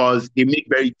 Because they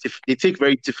take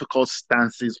very difficult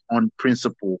stances on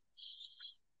principle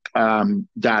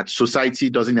that society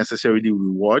doesn't necessarily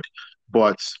reward,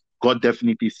 but God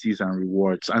definitely sees and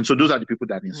rewards. And so those are the people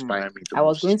that Hmm. inspire me the I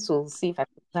was most. going to see if I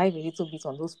could dive a little bit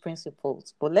on those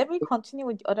principles, but let me continue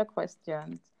with the other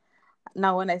questions.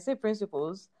 Now, when I say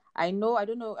principles, I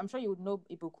don't know, I'm sure you would know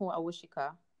Ibukun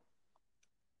Awoshika.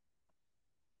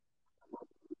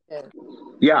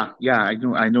 Yeah. Yeah,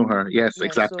 I know her. Yes, Yeah,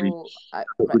 exactly. so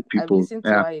Good I people. listen to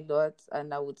Yeah. her a lot,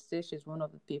 and I would say she's one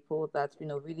of the people that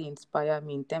really inspire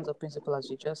me in terms of principle, as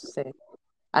you just said.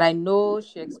 And I know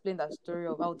she explained that story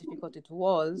of how difficult it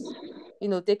was,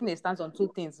 taking a stance on two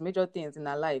things, major things in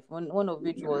her life. One of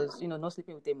which was, not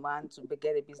sleeping with a man to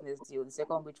get a business deal. The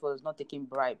second, which was not taking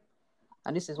bribe,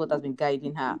 and this is what has been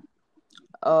guiding her.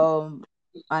 Um,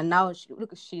 and now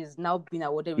she's now been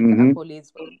awarded with Mm-hmm.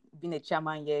 accolades, being a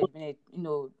chairman here, being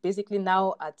basically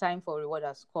now a time for reward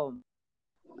has come.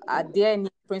 Are there any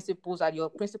principles? Are your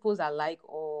principles alike,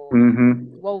 or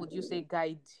Mm-hmm. what would you say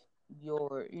guide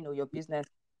your business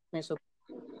principles?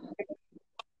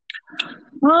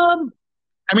 Um,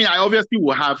 I mean, I obviously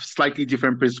will have slightly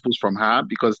different principles from her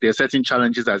because there are certain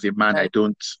challenges as a man I Right.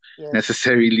 don't Yes.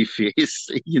 necessarily face.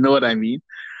 You know what I mean?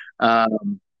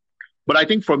 Um, but I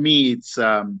think for me, it's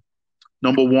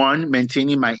number one,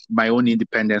 maintaining my own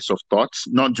independence of thoughts,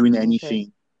 not doing Okay.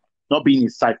 anything, not being a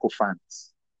sycophant.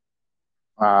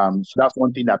 So that's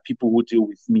one thing that people who deal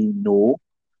with me know.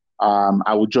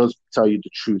 I will just tell you the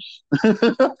truth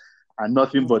and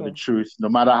nothing but the Okay. truth, no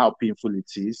matter how painful it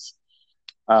is.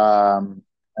 I'm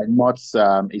not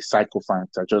a sycophant.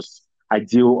 I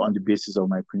deal on the basis of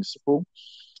my principle.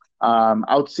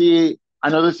 I would say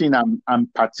another thing I'm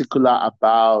particular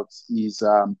about is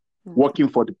Okay. working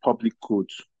for the public good.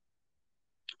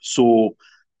 So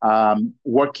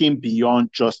working beyond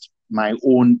just my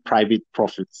own private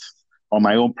profits or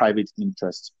my own private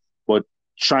interest, but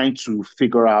trying to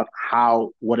figure out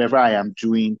how whatever I am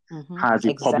doing Mm-hmm. has a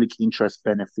Exactly. public interest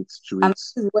benefits to And it.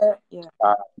 this is where, yeah.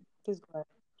 Uh, Please go ahead.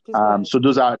 Please go ahead. so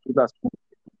those are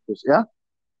yeah,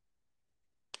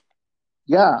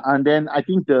 yeah. And then I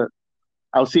think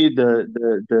I'll say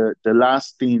the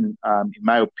last thing in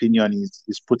my opinion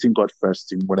is putting God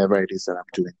first in whatever it is that I'm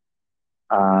doing.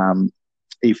 Um,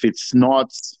 if it's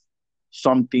not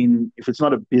if it's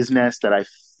not a business that I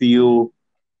Mm. feel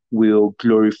will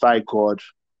glorify God,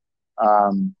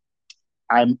 um,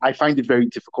 I find it very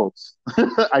difficult.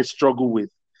 I struggle with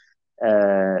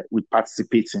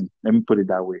participating. Let me put it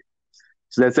that way.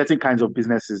 So there's certain kinds of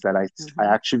businesses that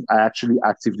Mm-hmm. I actually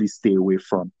actively stay away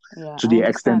from Yeah, to I the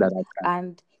extent understand. that I can.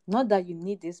 And not that you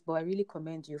need this, but I really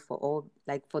commend you for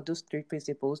for those three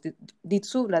principles. The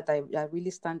two that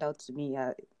really stand out to me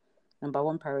are number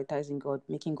one, prioritizing God,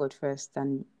 making God first,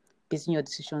 and basing your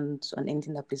decisions on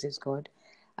anything that pleases God.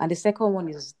 And the second one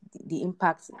is the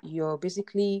impact you're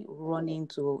basically running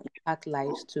to impact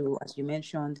lives to, as you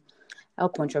mentioned,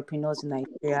 help entrepreneurs in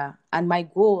Nigeria. And my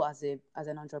goal as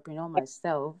an entrepreneur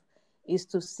myself is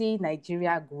to see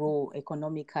Nigeria grow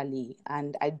economically.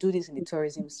 And I do this in the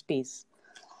tourism space.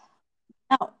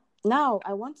 Now, now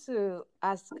I want to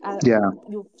ask, Yeah.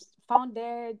 you've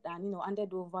founded and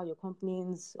handed over your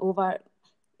companies over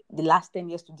the last 10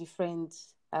 years to different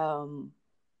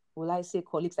will I say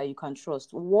colleagues that you can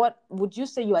trust. What would you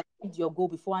say you achieved your goal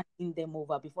before handing them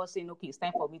over, before saying, okay, it's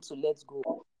time for me to let go?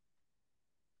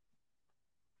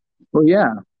 Oh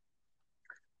yeah.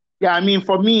 Yeah, I mean,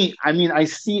 for me, I mean, I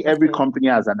see every Okay. company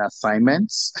as an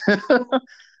assignment.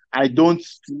 I don't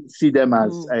see them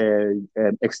as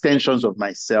Mm, extensions of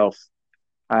myself.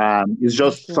 It's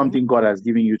just okay. something God has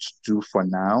given you to do for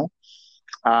now.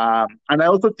 And I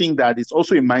also think that it's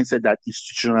also a mindset that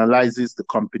institutionalizes the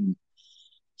company.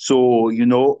 So,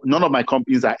 none of my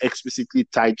companies are explicitly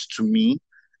tied to me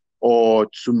or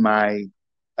to my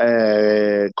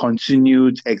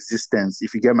continued existence,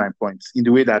 if you get my point, in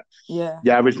the way that Yeah.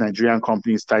 the average Nigerian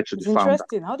company is tied to the It's founder.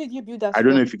 interesting. How did you build that I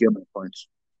don't know structure? if you get my point.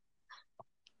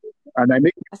 And I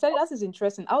make, I said that is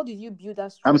interesting. How did you build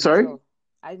that I'm sorry? structure?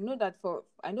 I know that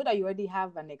you already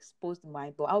have an exposed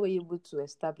mind, but how were you able to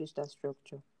establish that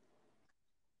structure?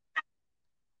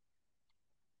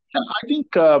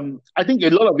 I think a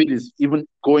lot of it is even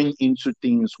going into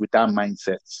things with that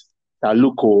mindset that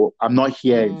look, oh, I'm not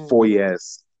here in Mm, 4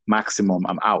 years maximum.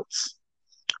 I'm out.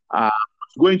 Uh,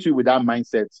 Going to it with that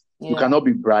mindset, you yeah. cannot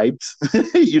be bribed.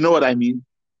 You know what I mean?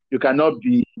 You cannot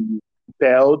be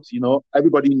compelled.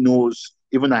 Everybody knows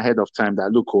even ahead of time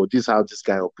that look, oh, this is how this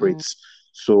guy Mm, operates.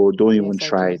 So don't even yes, I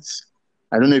try do. it.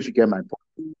 I don't know if you get my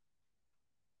point.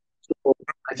 So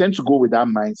I tend to go with that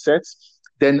mindset.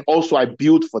 Then also I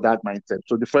build for that mindset.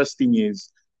 So the first thing is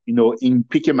in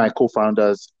picking my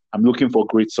co-founders, I'm looking for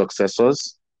great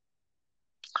successors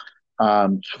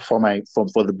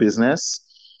for the business.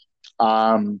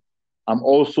 Um, I'm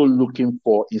also looking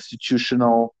for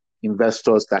institutional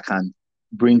investors that can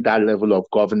bring that level of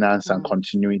governance and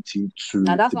continuity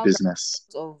Now to that the sounds business.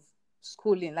 like of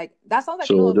schooling. Like that sounds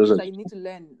like a lot So of those things are that you need to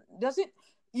learn. Does it?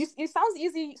 It sounds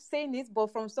easy saying it, but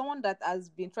from someone that has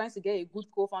been trying to get a good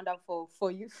co-founder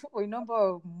for you for a number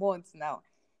of months now,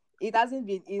 it hasn't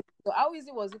been easy. So how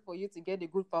easy was it for you to get a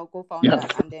good yeah. co-founder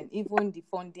and then even the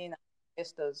funding and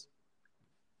investors?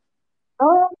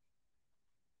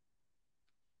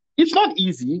 It's not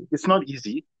easy. It's not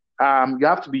easy. You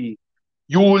have to be.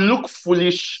 You will look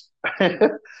foolish.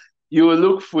 You will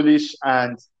look foolish,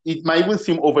 and it might even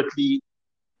seem overtly,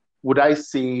 would I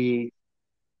say,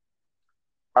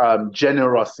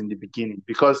 generous in the beginning,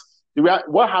 because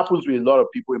what happens with a lot of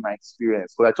people in my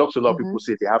experience, because I talk to a lot of people who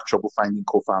say they have trouble finding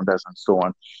co-founders and so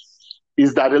on,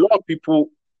 is that a lot of people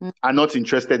are not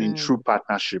interested in true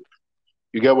partnership.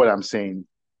 You get what I'm saying?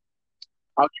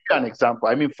 I'll give you an example.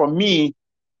 I mean, for me,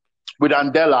 with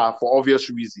Andela, for obvious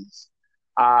reasons,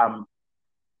 um,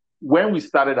 when we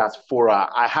started as Fora,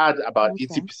 I had about Okay.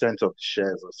 80% of the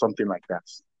shares or something like that.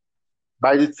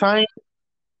 By the time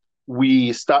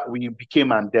we became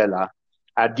Andela,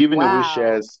 I'd given away Wow.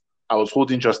 shares. I was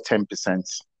holding just 10%.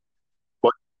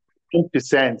 But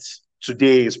 10%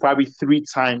 today is probably 3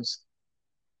 times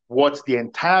what the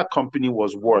entire company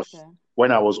was worth Okay.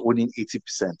 when I was owning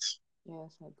 80%.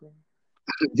 Yes, I agree.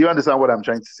 Do you understand what I'm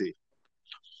trying to say?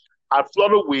 At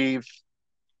Flutter Wave,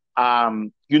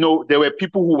 there were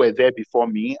people who were there before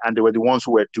me, and they were the ones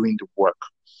who were doing the work.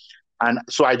 And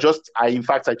so in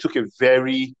fact, I took a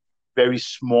very, very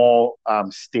small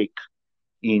stake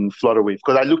in Flutterwave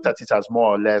because I looked at it as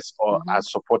more or less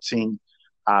as supporting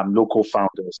local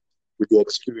founders with the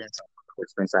experience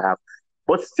I have.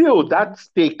 But still, that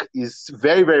stake is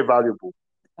very, very valuable,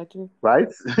 I do. right?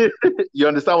 You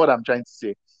understand what I'm trying to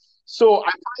say? So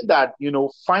I find that,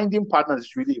 finding partners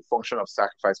is really a function of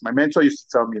sacrifice. My mentor used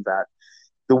to tell me that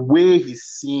the way he's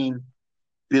seen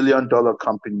billion-dollar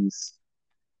companies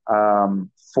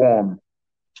form,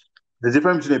 the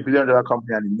difference between a billion-dollar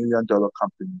company and $1 million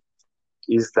company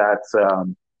is that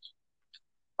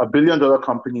a billion-dollar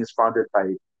company is founded by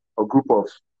a group of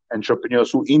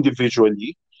entrepreneurs who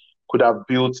individually could have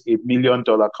built $1 million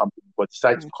company, but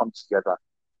decide to come together.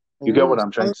 You get Ooh, what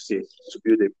I'm trying to say? To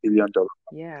build $1 billion.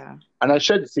 yeah. And I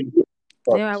shared the same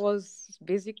thought. Yeah, I was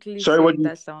basically Sorry, what saying do you?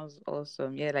 that sounds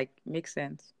awesome. Yeah, like makes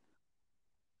sense.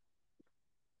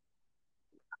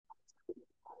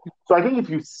 So I think if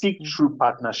you seek true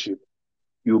partnership,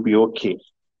 you'll be okay.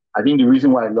 I think the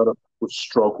reason why a lot of people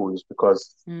struggle is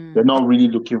because they're not really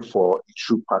looking for a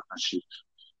true partnership.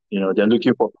 They're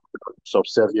looking for people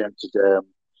subservient to them,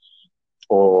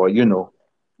 or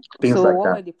things So like what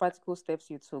that. were the practical steps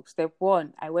you took? Step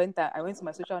one, I went to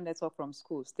my social network from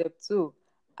school. Step two,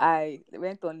 I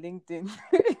went on LinkedIn.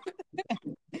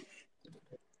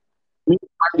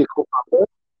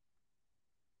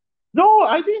 No,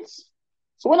 I didn't.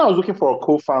 So when I was looking for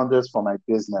co-founders for my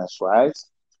business, right,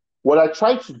 what I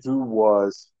tried to do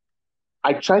was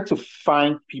I tried to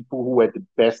find people who were the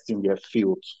best in their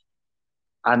field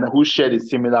and who shared a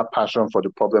similar passion for the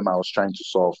problem I was trying to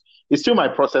solve. It's still my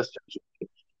process.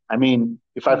 I mean,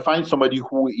 if I find somebody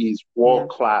who is Yeah. world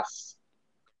class,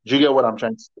 do you get what I'm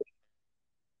trying to say?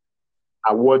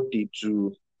 At what they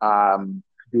do,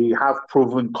 they have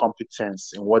proven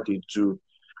competence in what they do,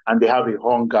 and they have a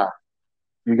hunger.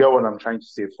 You get what I'm trying to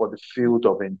say for the field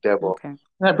of endeavor, Okay.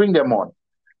 and I bring them on.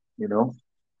 You know,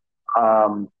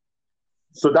 um,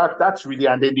 so that's really,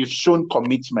 and then they've shown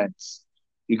commitments.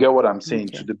 You get what I'm saying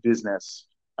to Okay. the business.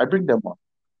 I bring them on.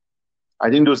 I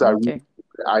think those are really Okay.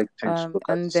 I tend to look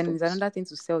at And these then there's things. another thing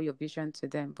to sell your vision to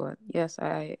them. But yes,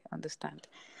 I understand.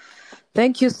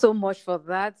 Thank you so much for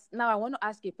that. Now I want to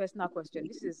ask a personal question.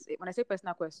 This is when I say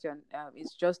personal question,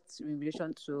 it's just in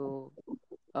relation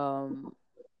um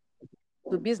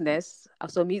to business.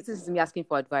 So this is me asking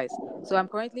for advice. So I'm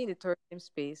currently in the tourism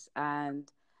space, and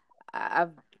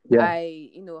I've Yeah,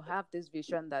 have this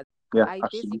vision that yeah, I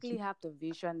basically absolutely. have the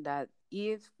vision that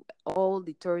if all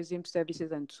the tourism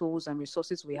services and tools and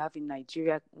resources we have in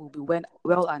Nigeria will be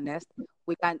well harnessed,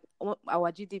 we can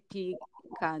our GDP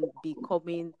can be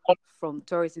coming from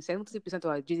tourism. 70%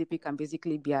 of our GDP can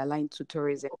basically be aligned to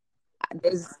tourism.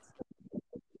 There's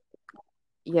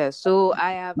so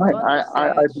I have Right. done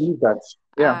I research, believe that.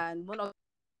 Yeah. and one of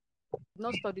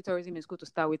not study tourism in school to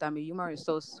start with. I'm a human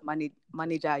resource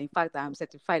manager. In fact, I'm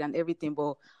certified and everything.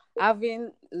 But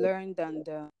having learned and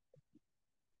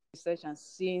research and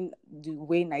seeing the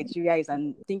way Nigeria is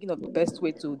and thinking of the best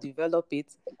way to develop it,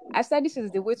 I said this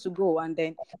is the way to go. And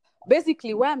then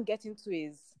basically where I'm getting to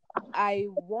is I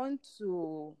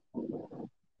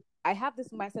have this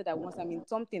mindset that once I'm in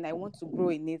something, I want to grow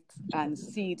in it and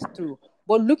see it through.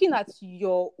 But looking at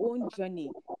your own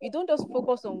journey, you don't just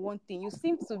focus on one thing. You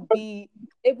seem to be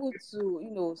able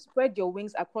to, spread your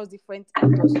wings across different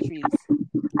industries.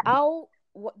 How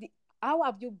how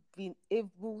have you been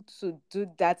able to do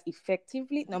that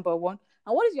effectively? Number one.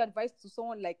 And what is your advice to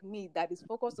someone like me that is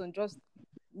focused on just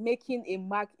making a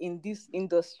mark in this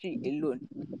industry alone?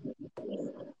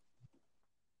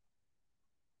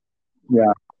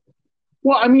 Yeah.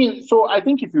 Well, I mean, so I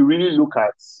think if you really look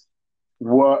at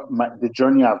the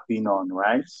journey I've been on,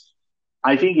 right?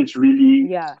 I think it's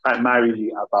really Yeah. primarily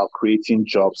about creating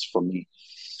jobs for me.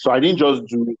 So I didn't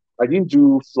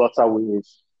do Flutterwave,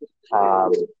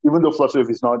 even though Flutterwave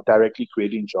is not directly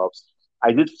creating jobs.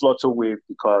 I did Flutterwave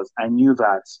because I knew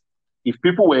that if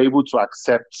people were able to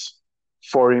accept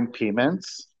foreign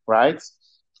payments, right?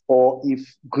 Or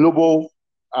if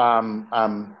um,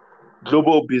 um,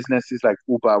 global businesses like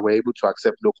Uber were able to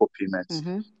accept local payments,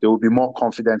 Mm-hmm. they would be more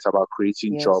confident about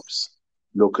creating Yes. jobs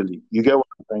locally. You get what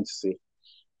I'm trying to say?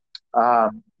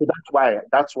 So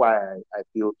that's why I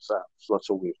built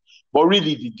Flutterwave. But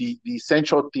really, the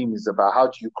essential theme is about how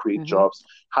do you create Mm-hmm. jobs?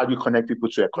 How do you connect people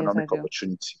to Yes, I economic do.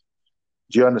 opportunity?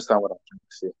 Do you understand what I'm trying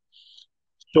to say?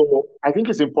 So I think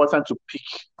it's important to pick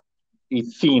a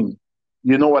theme,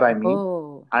 you know what I mean,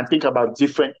 Oh. and think about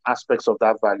different aspects of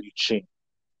that value chain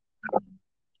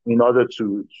in order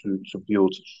to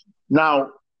build. Now,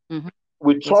 Mm-hmm.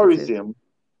 with Yes, it is.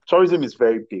 tourism is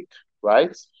very big,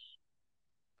 right?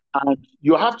 And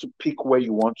you have to pick where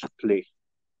you want to play.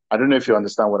 I don't know if you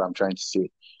understand what I'm trying to say.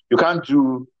 You can't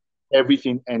do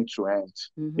everything end to end.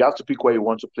 Mm-hmm. You have to pick where you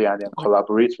want to play and then Yeah.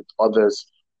 collaborate with others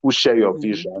who share your Mm-hmm.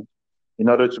 vision in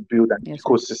order to build an Yes, I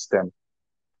do. ecosystem.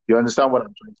 You understand what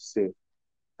I'm trying to say?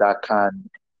 That can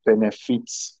benefit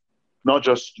not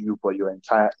just you, but your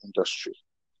entire industry,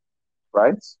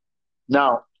 right?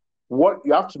 Now, what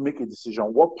you have to make a decision,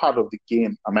 what part of the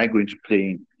game am I going to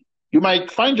play in? You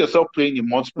might find yourself playing in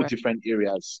multiple Right. different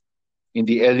areas in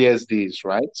the earliest days,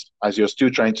 right? As you're still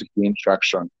trying to gain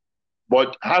traction.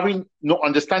 But having no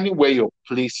understanding where your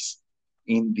place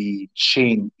in the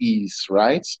chain is,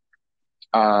 right?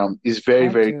 Is very,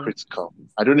 I very do. critical.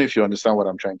 I don't know if you understand what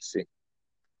I'm trying to say.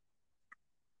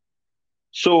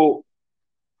 So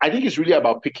I think it's really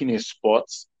about picking a spot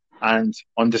and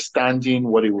understanding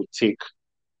what it will take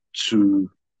to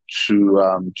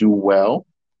do well,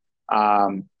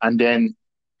 and then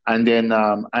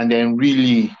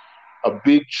really a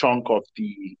big chunk of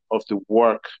the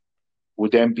work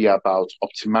would then be about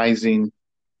optimizing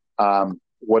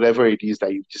whatever it is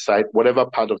that you decide, whatever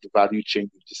part of the value chain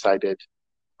you've decided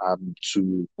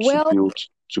to Well,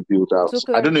 build out. to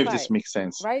I don't know if clarify, this makes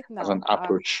sense right as an now, our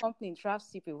approach. company in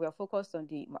Trust CP, we are focused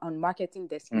on marketing Mm.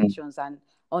 destinations, and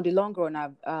on the long run,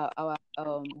 our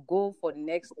goal for the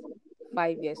next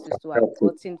 5 years is to have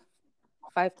gotten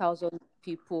 5,000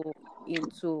 people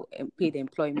into paid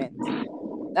employment.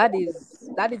 That is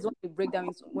what we break down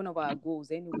into one of our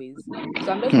goals, anyways.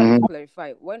 So I'm just trying to Mhm.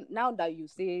 clarify. When now that you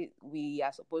say we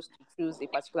are supposed to choose a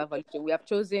particular value chain, we have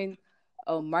chosen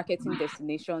marketing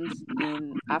destinations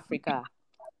in Africa,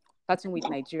 starting with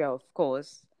Nigeria, of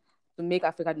course, to make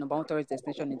Africa the number one tourist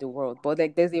destination in the world. But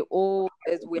like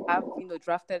we have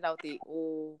drafted out a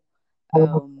whole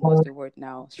what's the word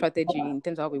now, strategy in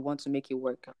terms of how we want to make it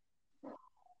work.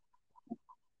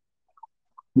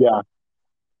 Yeah,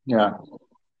 yeah,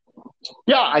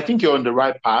 yeah. I think you're on the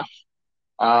right path.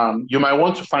 You might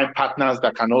want to find partners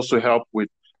that can also help with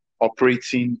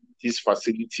operating these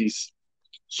facilities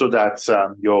so that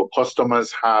your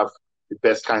customers have the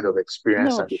best kind of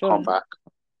experience No, and they sure. come back.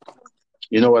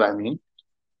 You know what I mean?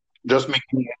 Just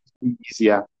making it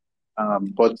easier.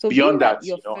 But So being beyond that that,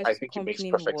 your I first think it makes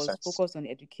company perfect was sense. focused on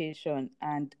education,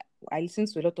 and I listened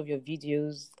to a lot of your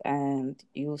videos, and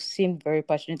you seem very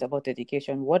passionate about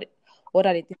education. What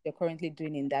are the things you're currently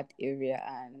doing in that area,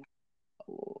 and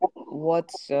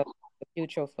what's the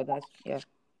future for that? Yeah.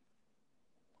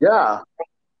 Yeah.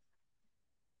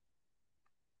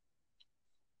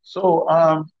 So,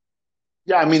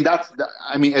 yeah,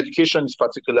 I mean, education is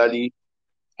particularly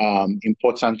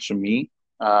important to me.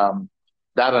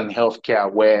 That and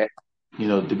healthcare, where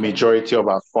the Okay. majority of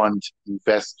our fund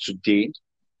invests today.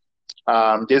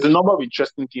 There's a number of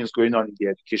interesting things going on in the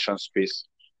education space,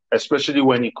 especially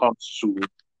when it comes to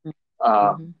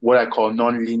Mm-hmm. what I call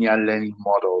non-linear learning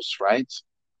models, right?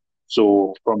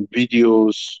 So from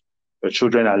videos, the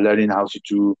children are learning how to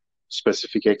do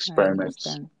specific I experiments.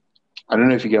 understand. I don't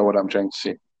know if you get what I'm trying to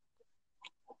say.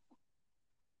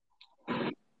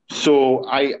 So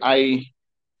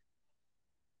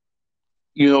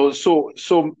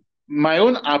so my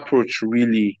own approach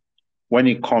really when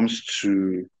it comes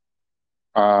to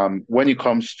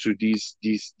these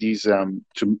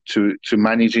to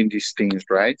managing these things,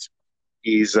 right,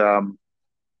 is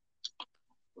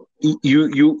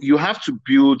you have to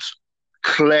build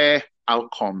clear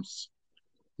outcomes,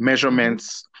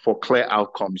 measurements for clear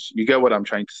outcomes. You get what I'm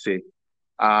trying to say?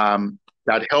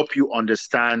 That help you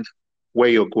understand where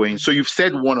you're going. So you've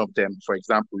said one of them, for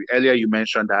example. Earlier you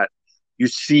mentioned that you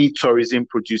see tourism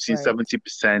producing Right.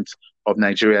 70% of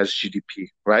Nigeria's GDP,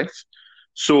 right?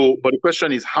 So, but the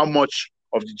question is, how much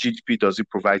of the GDP does it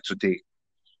provide today?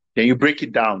 Then you break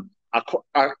it down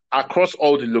across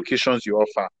all the locations you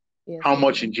offer. Yes, How I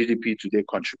much in do. GDP do they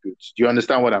contribute? Do you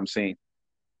understand what I'm saying?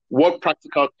 What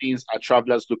practical things are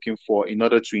travelers looking for in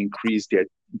order to increase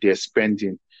their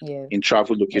spending Yes. in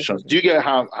travel Yes, I locations? Do do. you get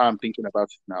how I'm thinking about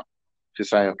it now,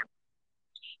 Josiah?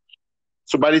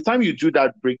 So by the time you do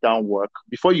that breakdown work,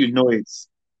 before you know it,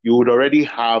 you would already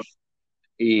have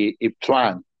a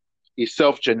plan, a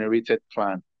self-generated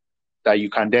plan that you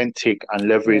can then take and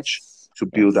leverage Yes. to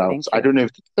build Yes. out. Thank I you. don't know if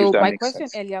So that my makes question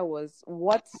sense. earlier was,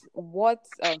 what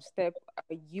step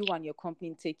are you and your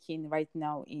company taking right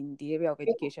now in the area of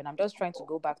education? I'm just trying to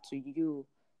go back to you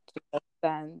to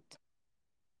understand.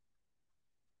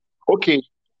 Okay.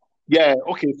 Yeah.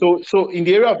 Okay. So in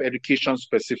the area of education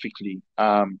specifically,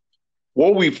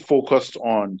 what we've focused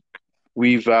on,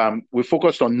 we've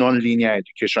focused on non-linear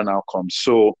education outcomes.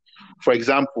 So, for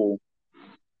example,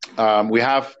 we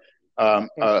have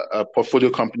a portfolio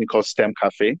company called STEM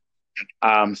Cafe.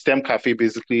 STEM Cafe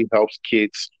basically helps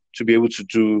kids to be able to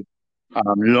do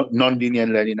non-linear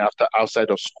learning outside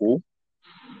of school.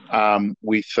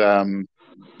 With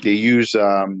they use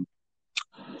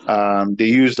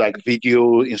like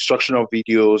instructional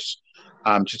videos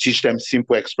to teach them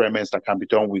simple experiments that can be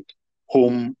done with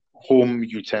home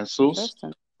utensils,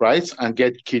 Interesting. right? And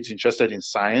get kids interested in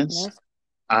science Yes.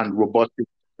 and robotics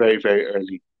very, very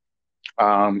early.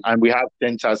 And we have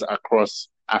centers across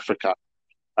Africa,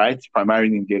 right?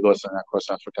 Primarily in Lagos and across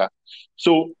Africa.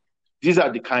 So these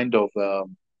are the kind of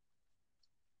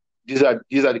these are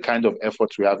the kind of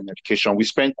efforts we have in education. We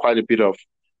spend quite a bit of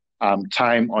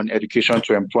time on education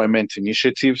to employment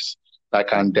initiatives like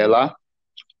Andela,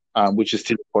 which is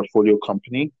still a portfolio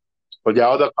company. But there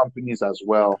are other companies as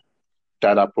well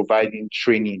that are providing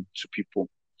training to people.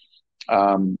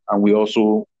 And we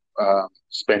also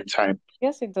spend time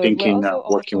Yes, it does. thinking and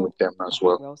working with them as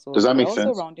well. Does that We're make also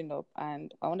sense? rounding up,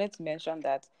 and I wanted to mention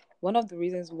that one of the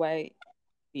reasons why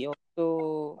we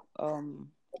also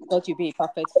thought you'd be a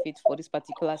perfect fit for this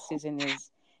particular season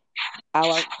is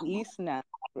our listeners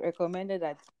recommended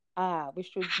that we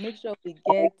should make sure we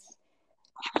get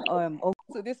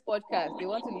to this podcast. They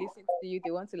want to listen to you,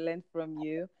 they want to learn from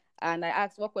you. And I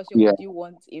asked, what question Yeah, would you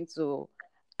want him to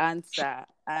answer?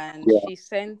 And yeah. she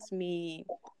sent me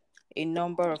a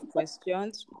number of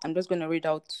questions. I'm just going to read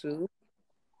out two.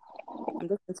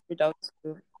 Okay.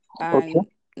 And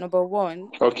number one,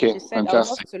 Okay. she said, I would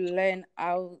love Fantastic. to learn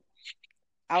how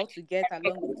to get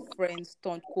along with friends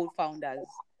turned co-founders.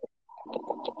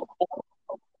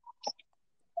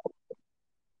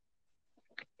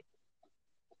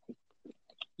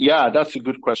 Yeah, that's a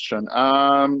good question.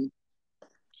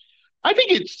 I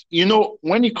think it's,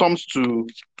 when it comes to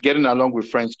getting along with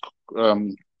friends,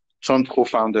 um, some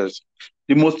co-founders,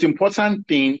 the most important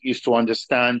thing is to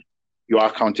understand your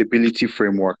accountability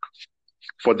framework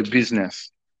for the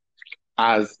business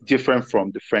as different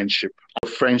from the friendship,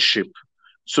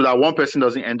 so that one person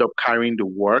doesn't end up carrying the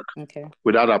work Okay.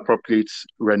 without appropriate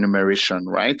remuneration,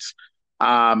 right?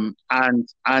 And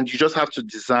you just have to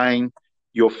design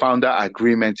your founder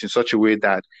agreement in such a way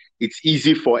that it's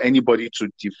easy for anybody to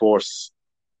divorce.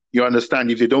 You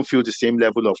understand, if they don't feel the same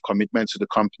level of commitment to the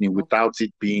company Okay. without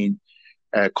it being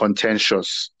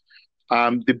contentious.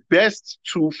 The best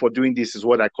tool for doing this is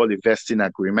what I call a vesting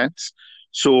agreement.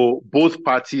 So both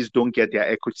parties don't get their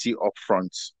equity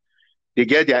upfront. They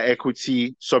get their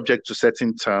equity subject to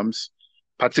certain terms,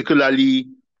 particularly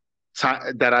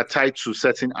that are tied to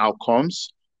certain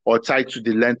outcomes or tied to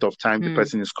the length of time the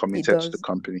person is It committed to the does.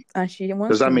 company. And she Does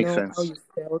wants that to make know how sense? you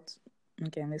felt.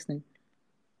 Okay, I'm listening.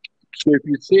 So if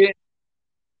you say,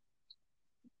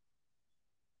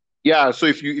 yeah, so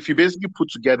if you basically put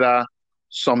together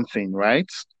something, right?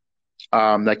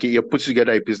 Like you put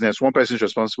together a business, one person is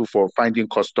responsible for finding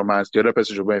customers, the other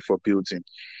person is responsible for building.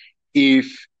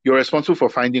 If you're responsible for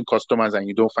finding customers and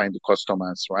you don't find the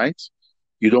customers, right?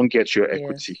 You don't get your Yes,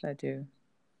 equity. I do.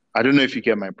 I don't know if you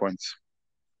get my point.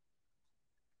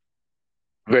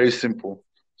 Very simple.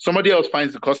 Somebody else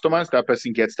finds the customers, that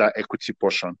person gets that equity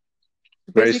portion.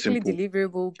 Very Basically, simple.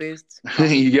 deliverable based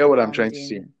You get what I'm trying to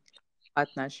say? compounding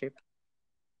partnership.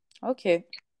 Okay.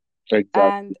 Exactly.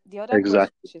 And the other question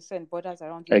Exactly. she sent borders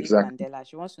around you leaving Exactly. Mandela.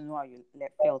 She wants to know how you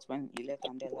felt when you left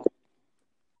Mandela.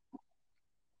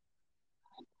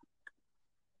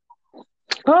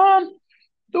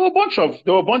 There were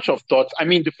a bunch of thoughts. I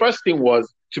mean, the first thing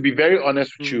was, to be very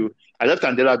honest with you, I left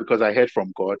Andela because I heard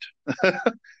from God,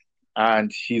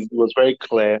 and he was very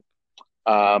clear,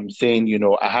 saying,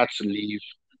 I had to leave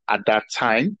at that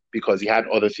time because he had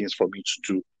other things for me to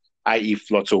do, i.e.,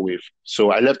 Flutterwave.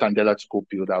 So I left Andela to go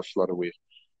build out Flutterwave.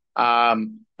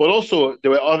 But also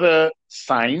there were other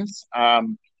signs.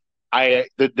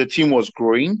 The team was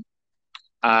growing,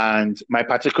 and my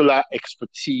particular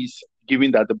expertise,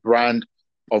 given that the brand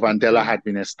of Andela had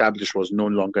been established, was no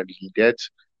longer needed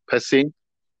per se.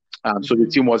 So the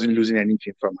team wasn't losing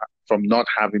anything from not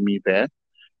having me there.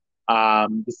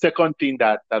 The second thing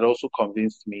that also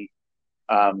convinced me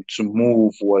to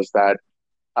move was that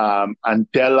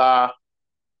Andela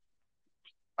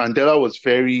was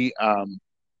very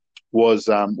was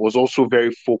also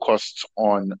very focused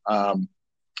on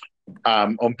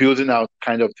building out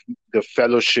kind of the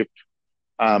fellowship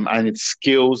and its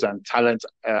skills and talent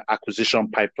acquisition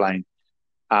pipeline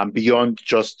beyond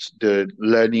just the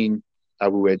learning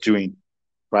that we were doing,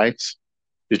 right?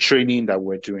 The training that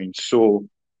we're doing. So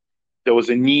there was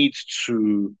a need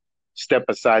to step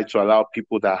aside to allow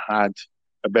people that had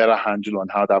a better handle on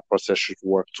how that process should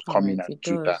work to come in and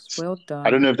do that. Well done.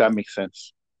 I don't know if that makes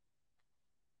sense.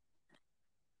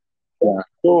 Yeah.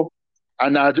 So,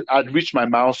 and I'd reached my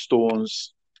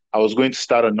milestones. I was going to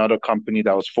start another company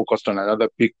that was focused on another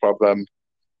big problem,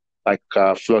 like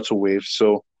Flutterwave.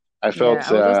 So I felt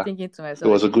I was just thinking to myself,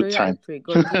 it was a good time. I pray,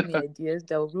 God, give me ideas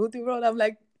that will rule the world. I'm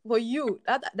like, for you,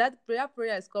 that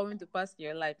prayer is coming to pass in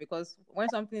your life, because when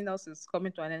something else is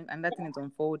coming to an end and that thing is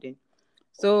unfolding.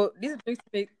 So this brings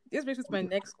me to my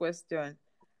next question.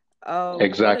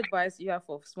 Exactly. What advice you have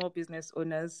for small business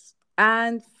owners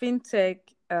and fintech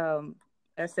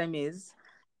SMEs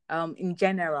in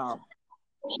general?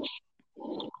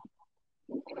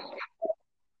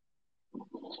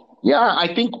 Yeah,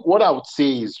 I think what I would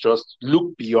say is just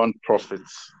look beyond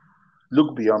profits.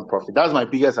 Look beyond profit. That's my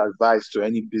biggest advice to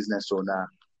any business owner.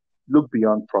 Look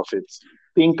beyond profits.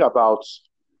 Think about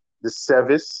the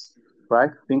service, right?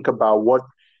 Think about what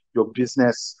your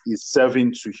business is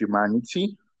serving to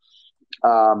humanity,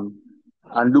 and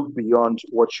look beyond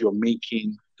what you're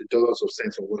making, the dollars or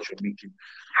cents of what you're making.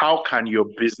 How can your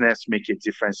business make a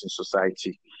difference in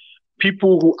society?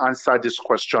 People who answer this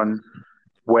question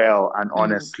well and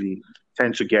honestly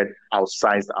tend to get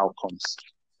outsized outcomes.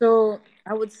 So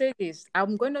I would say this.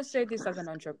 I'm going to say this as an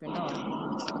entrepreneur,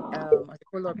 as a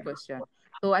follow-up question.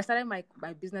 So I started my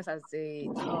business as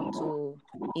to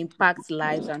impact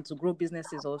lives and to grow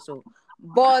businesses also.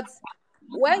 But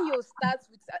when you start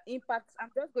with impact,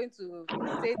 I'm just going to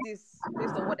say this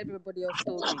based on what everybody else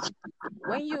told me.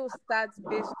 When you start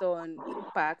based on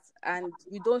impact and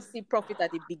you don't see profit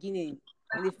at the beginning,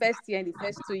 in the first year, in the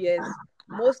first 2 years,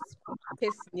 most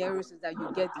case scenarios is that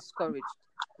you get discouraged.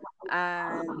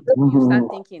 And you start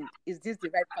thinking, is this the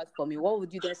right path for me? What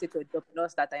would you then say to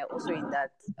entrepreneurs that are also in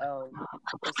that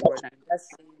that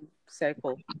same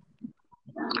circle?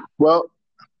 Well,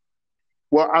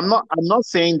 I'm not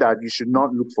saying that you should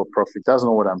not look for profit. That's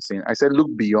not what I'm saying. I said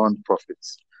look beyond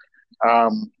profits.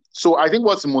 So I think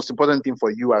what's the most important thing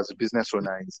for you as a business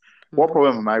owner is what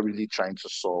problem am I really trying to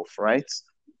solve, right?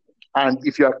 And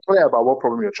if you are clear about what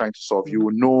problem you're trying to solve, you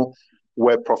will know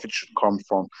where profit should come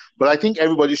from. But I think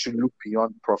everybody should look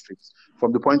beyond profits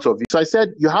from the point of view. So I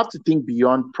said you have to think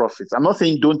beyond profits. I'm not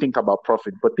saying don't think about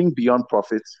profit, but think beyond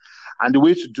profits. And the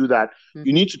way to do that,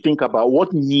 you need to think about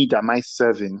what need am I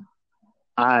serving,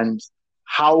 and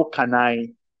how can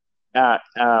I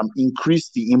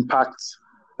increase the impact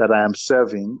that I am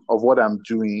serving of what I'm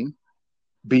doing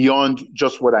beyond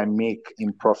just what I make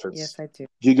in profits. Yes, I do.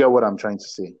 Do you get what I'm trying to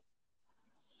say?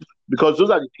 Because those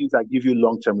are the things that give you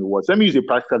long-term rewards. Let me use a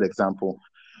practical example.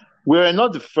 We're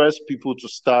not the first people to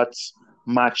start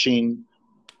matching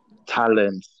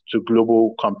talent to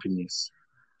global companies,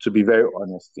 to be very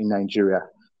honest, in Nigeria.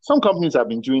 Some companies have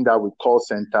been doing that with call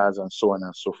centers and so on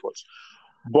and so forth.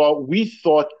 But we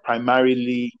thought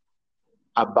primarily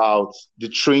about the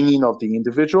training of the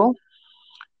individual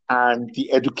and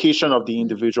the education of the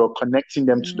individual, connecting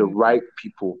them to the right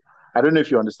people. I don't know if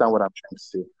you understand what I'm trying to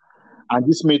say. And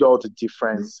this made all the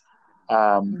difference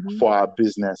for our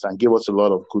business and gave us a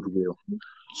lot of goodwill.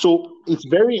 So it's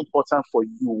very important for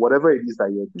you, whatever it is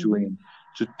that you're doing,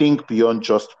 to think beyond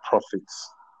just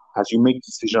profits. as you make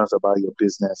decisions about your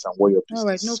business and what your All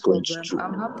right, business no is going to problem. do.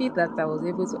 I'm happy that I was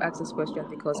able to ask this question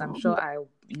because I'm sure I'm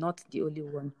not the only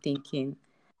one thinking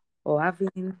or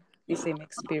having the same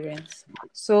experience.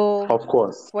 So, Of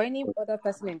course. for any other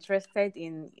person interested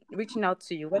in reaching out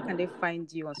to you, where can they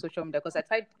find you on social media? Because I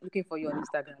tried looking for you on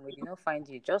Instagram, we did not find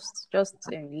you.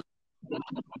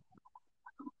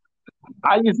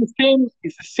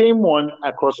 It's the same one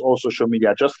across all social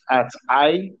media, just at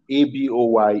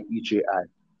Iaboyeji.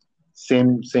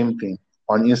 Same thing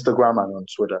on Instagram and on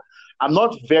Twitter. I'm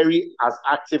not very as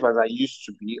active as I used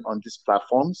to be on these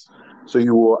platforms, so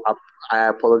I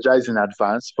apologize in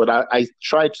advance, but I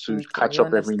try to Okay, catch we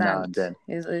up every now and understand.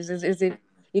 then.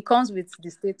 It comes with the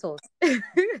status.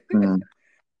 Mm.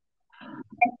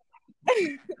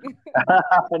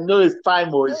 No, it's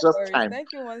time, or No it's just worries. time.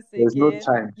 Thank you once There's no again.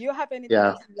 time. Do you have anything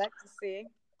Yeah. else you'd like to say?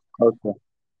 Okay.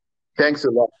 Thanks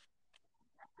a lot.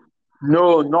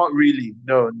 No, not really.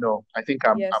 No. I think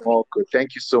I'm Yeah, I'm so all good.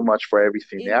 Thank you so much for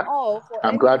everything. in Yeah. all, for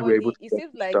I'm glad we're able anybody, to it get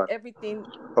seems this like done. everything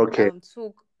Okay.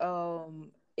 took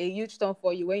a huge turn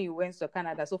for you when you went to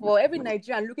Canada. So for every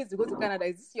Nigerian looking to go to Canada,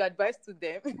 is this your advice to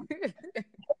them?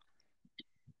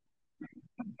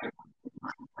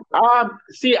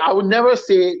 See, I would never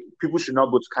say people should not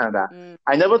go to Canada.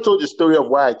 I never told the story of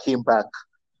why I came back.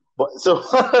 But so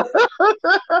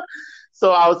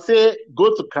so I would say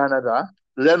go to Canada,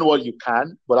 learn what you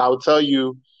can, but I will tell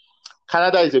you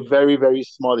Canada is a very, very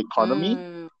small economy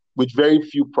with very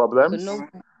few So problems. no,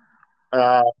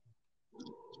 Uh,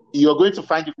 you're going to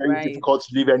find it very right. difficult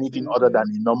to live anything other than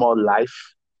a normal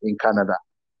life in Canada.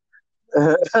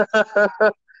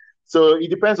 So it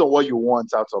depends on what you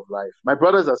want out of life. My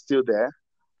brothers are still there.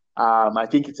 I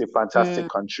think it's a fantastic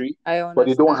country, I but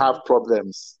they don't have understand.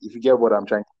 problems, if you get what I'm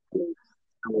trying to say.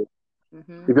 So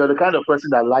Mm-hmm. if you're the kind of person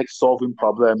that likes solving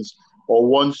problems or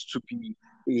wants to be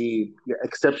a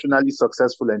exceptionally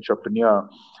successful entrepreneur,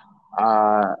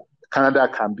 Canada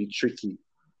can be tricky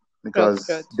because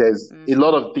Short. there's a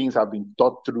lot of things have been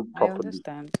thought through I properly.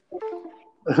 understand.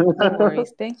 No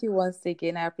worries. Thank you once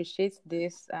again. I appreciate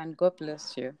this and God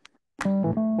bless you.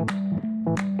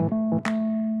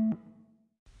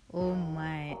 Oh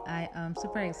my, I am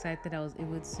super excited I was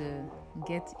able to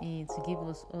get in to give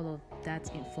us all of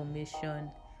that information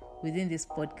within this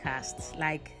podcast.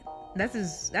 Like that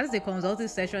is a consulting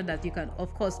session that you can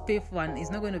of course pay for, and it's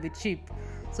not going to be cheap.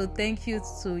 So thank you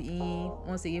to Iyin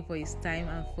once again for his time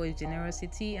and for his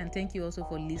generosity, and thank you also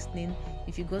for listening.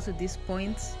 If you go to this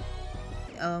point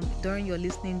during your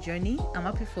listening journey, I'm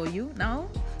happy for you. Now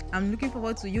I'm looking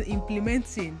forward to you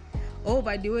implementing. Oh,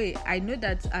 by the way, I know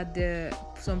that at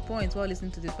some point while listening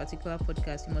to this particular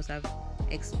podcast, you must have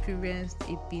experienced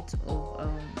a bit of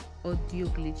audio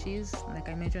glitches. Like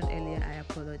I mentioned earlier, I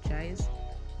apologize.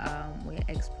 We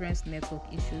experienced network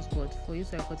issues, but for you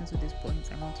to have gotten to this point,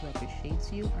 I want to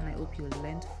appreciate you, and I hope you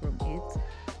learned from it.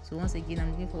 So once again, I'm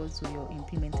looking forward to your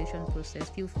implementation process.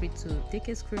 Feel free to take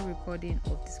a screen recording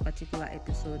of this particular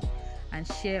episode and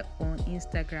share on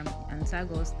Instagram and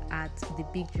tag us at the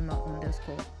Big Dreamer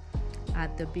 _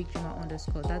 at the Big Dreamer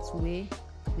 _ That's way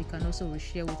we can also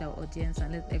reshare with our audience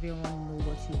and let everyone know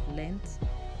what you've learned,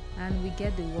 and we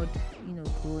get the word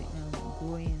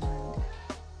growing, and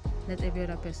let every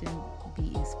other person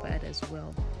be inspired as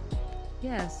well.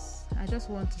 Yes, I just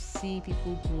want to see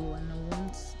people grow, and I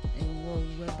want a world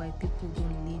whereby people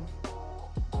don't live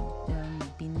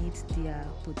beneath their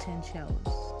potentials.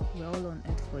 We're all on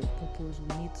earth for a purpose.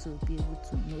 We need to be able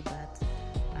to know that,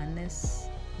 unless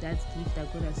that gift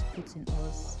that God has put in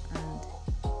us, and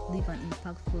live an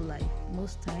impactful life.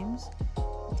 Most times,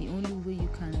 the only way you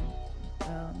can,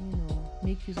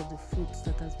 make use of the fruits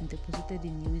that has been deposited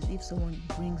in you is if someone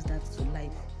brings that to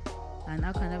life. And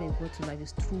how can that be brought to life?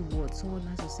 Is through words. Someone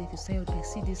has to say, Fisayo, I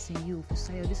see this in you.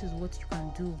 Fisayo, this is what you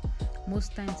can do.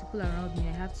 Most times, people around me,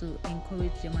 I have to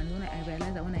encourage them, and when I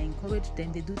realize that when I encourage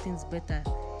them, they do things better.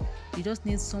 You just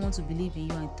need someone to believe in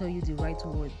you and tell you the right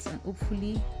words, and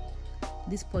hopefully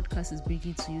this podcast is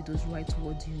bringing to you those right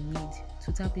words you need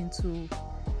to tap into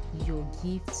your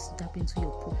gifts, to tap into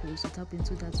your purpose, to tap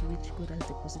into that which God has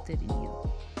deposited in you.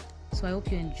 So I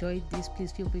hope you enjoyed this.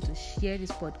 Please feel free to share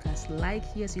this podcast.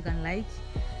 Yes, you can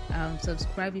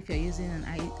subscribe if you're using an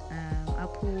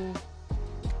Apple,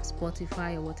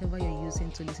 Spotify, or whatever you're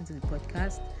using to listen to the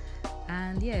podcast.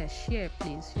 And share,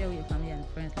 please. Share with your family and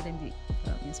friends. Let them be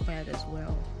inspired as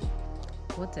well.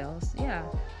 What else?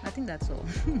 I think that's all.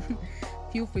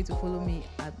 Feel free to follow me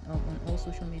on all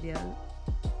social media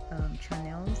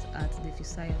channels at the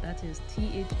Fisayo. That is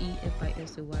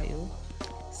THEFISAYO.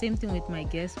 Same thing with my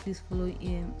guest. Please follow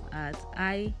him at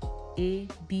Iaboyeji.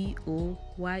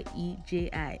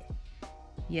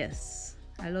 Yes,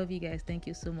 I love you guys. Thank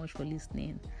you so much for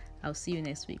listening. I'll see you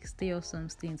next week. Stay awesome,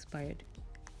 stay inspired.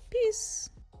 Peace.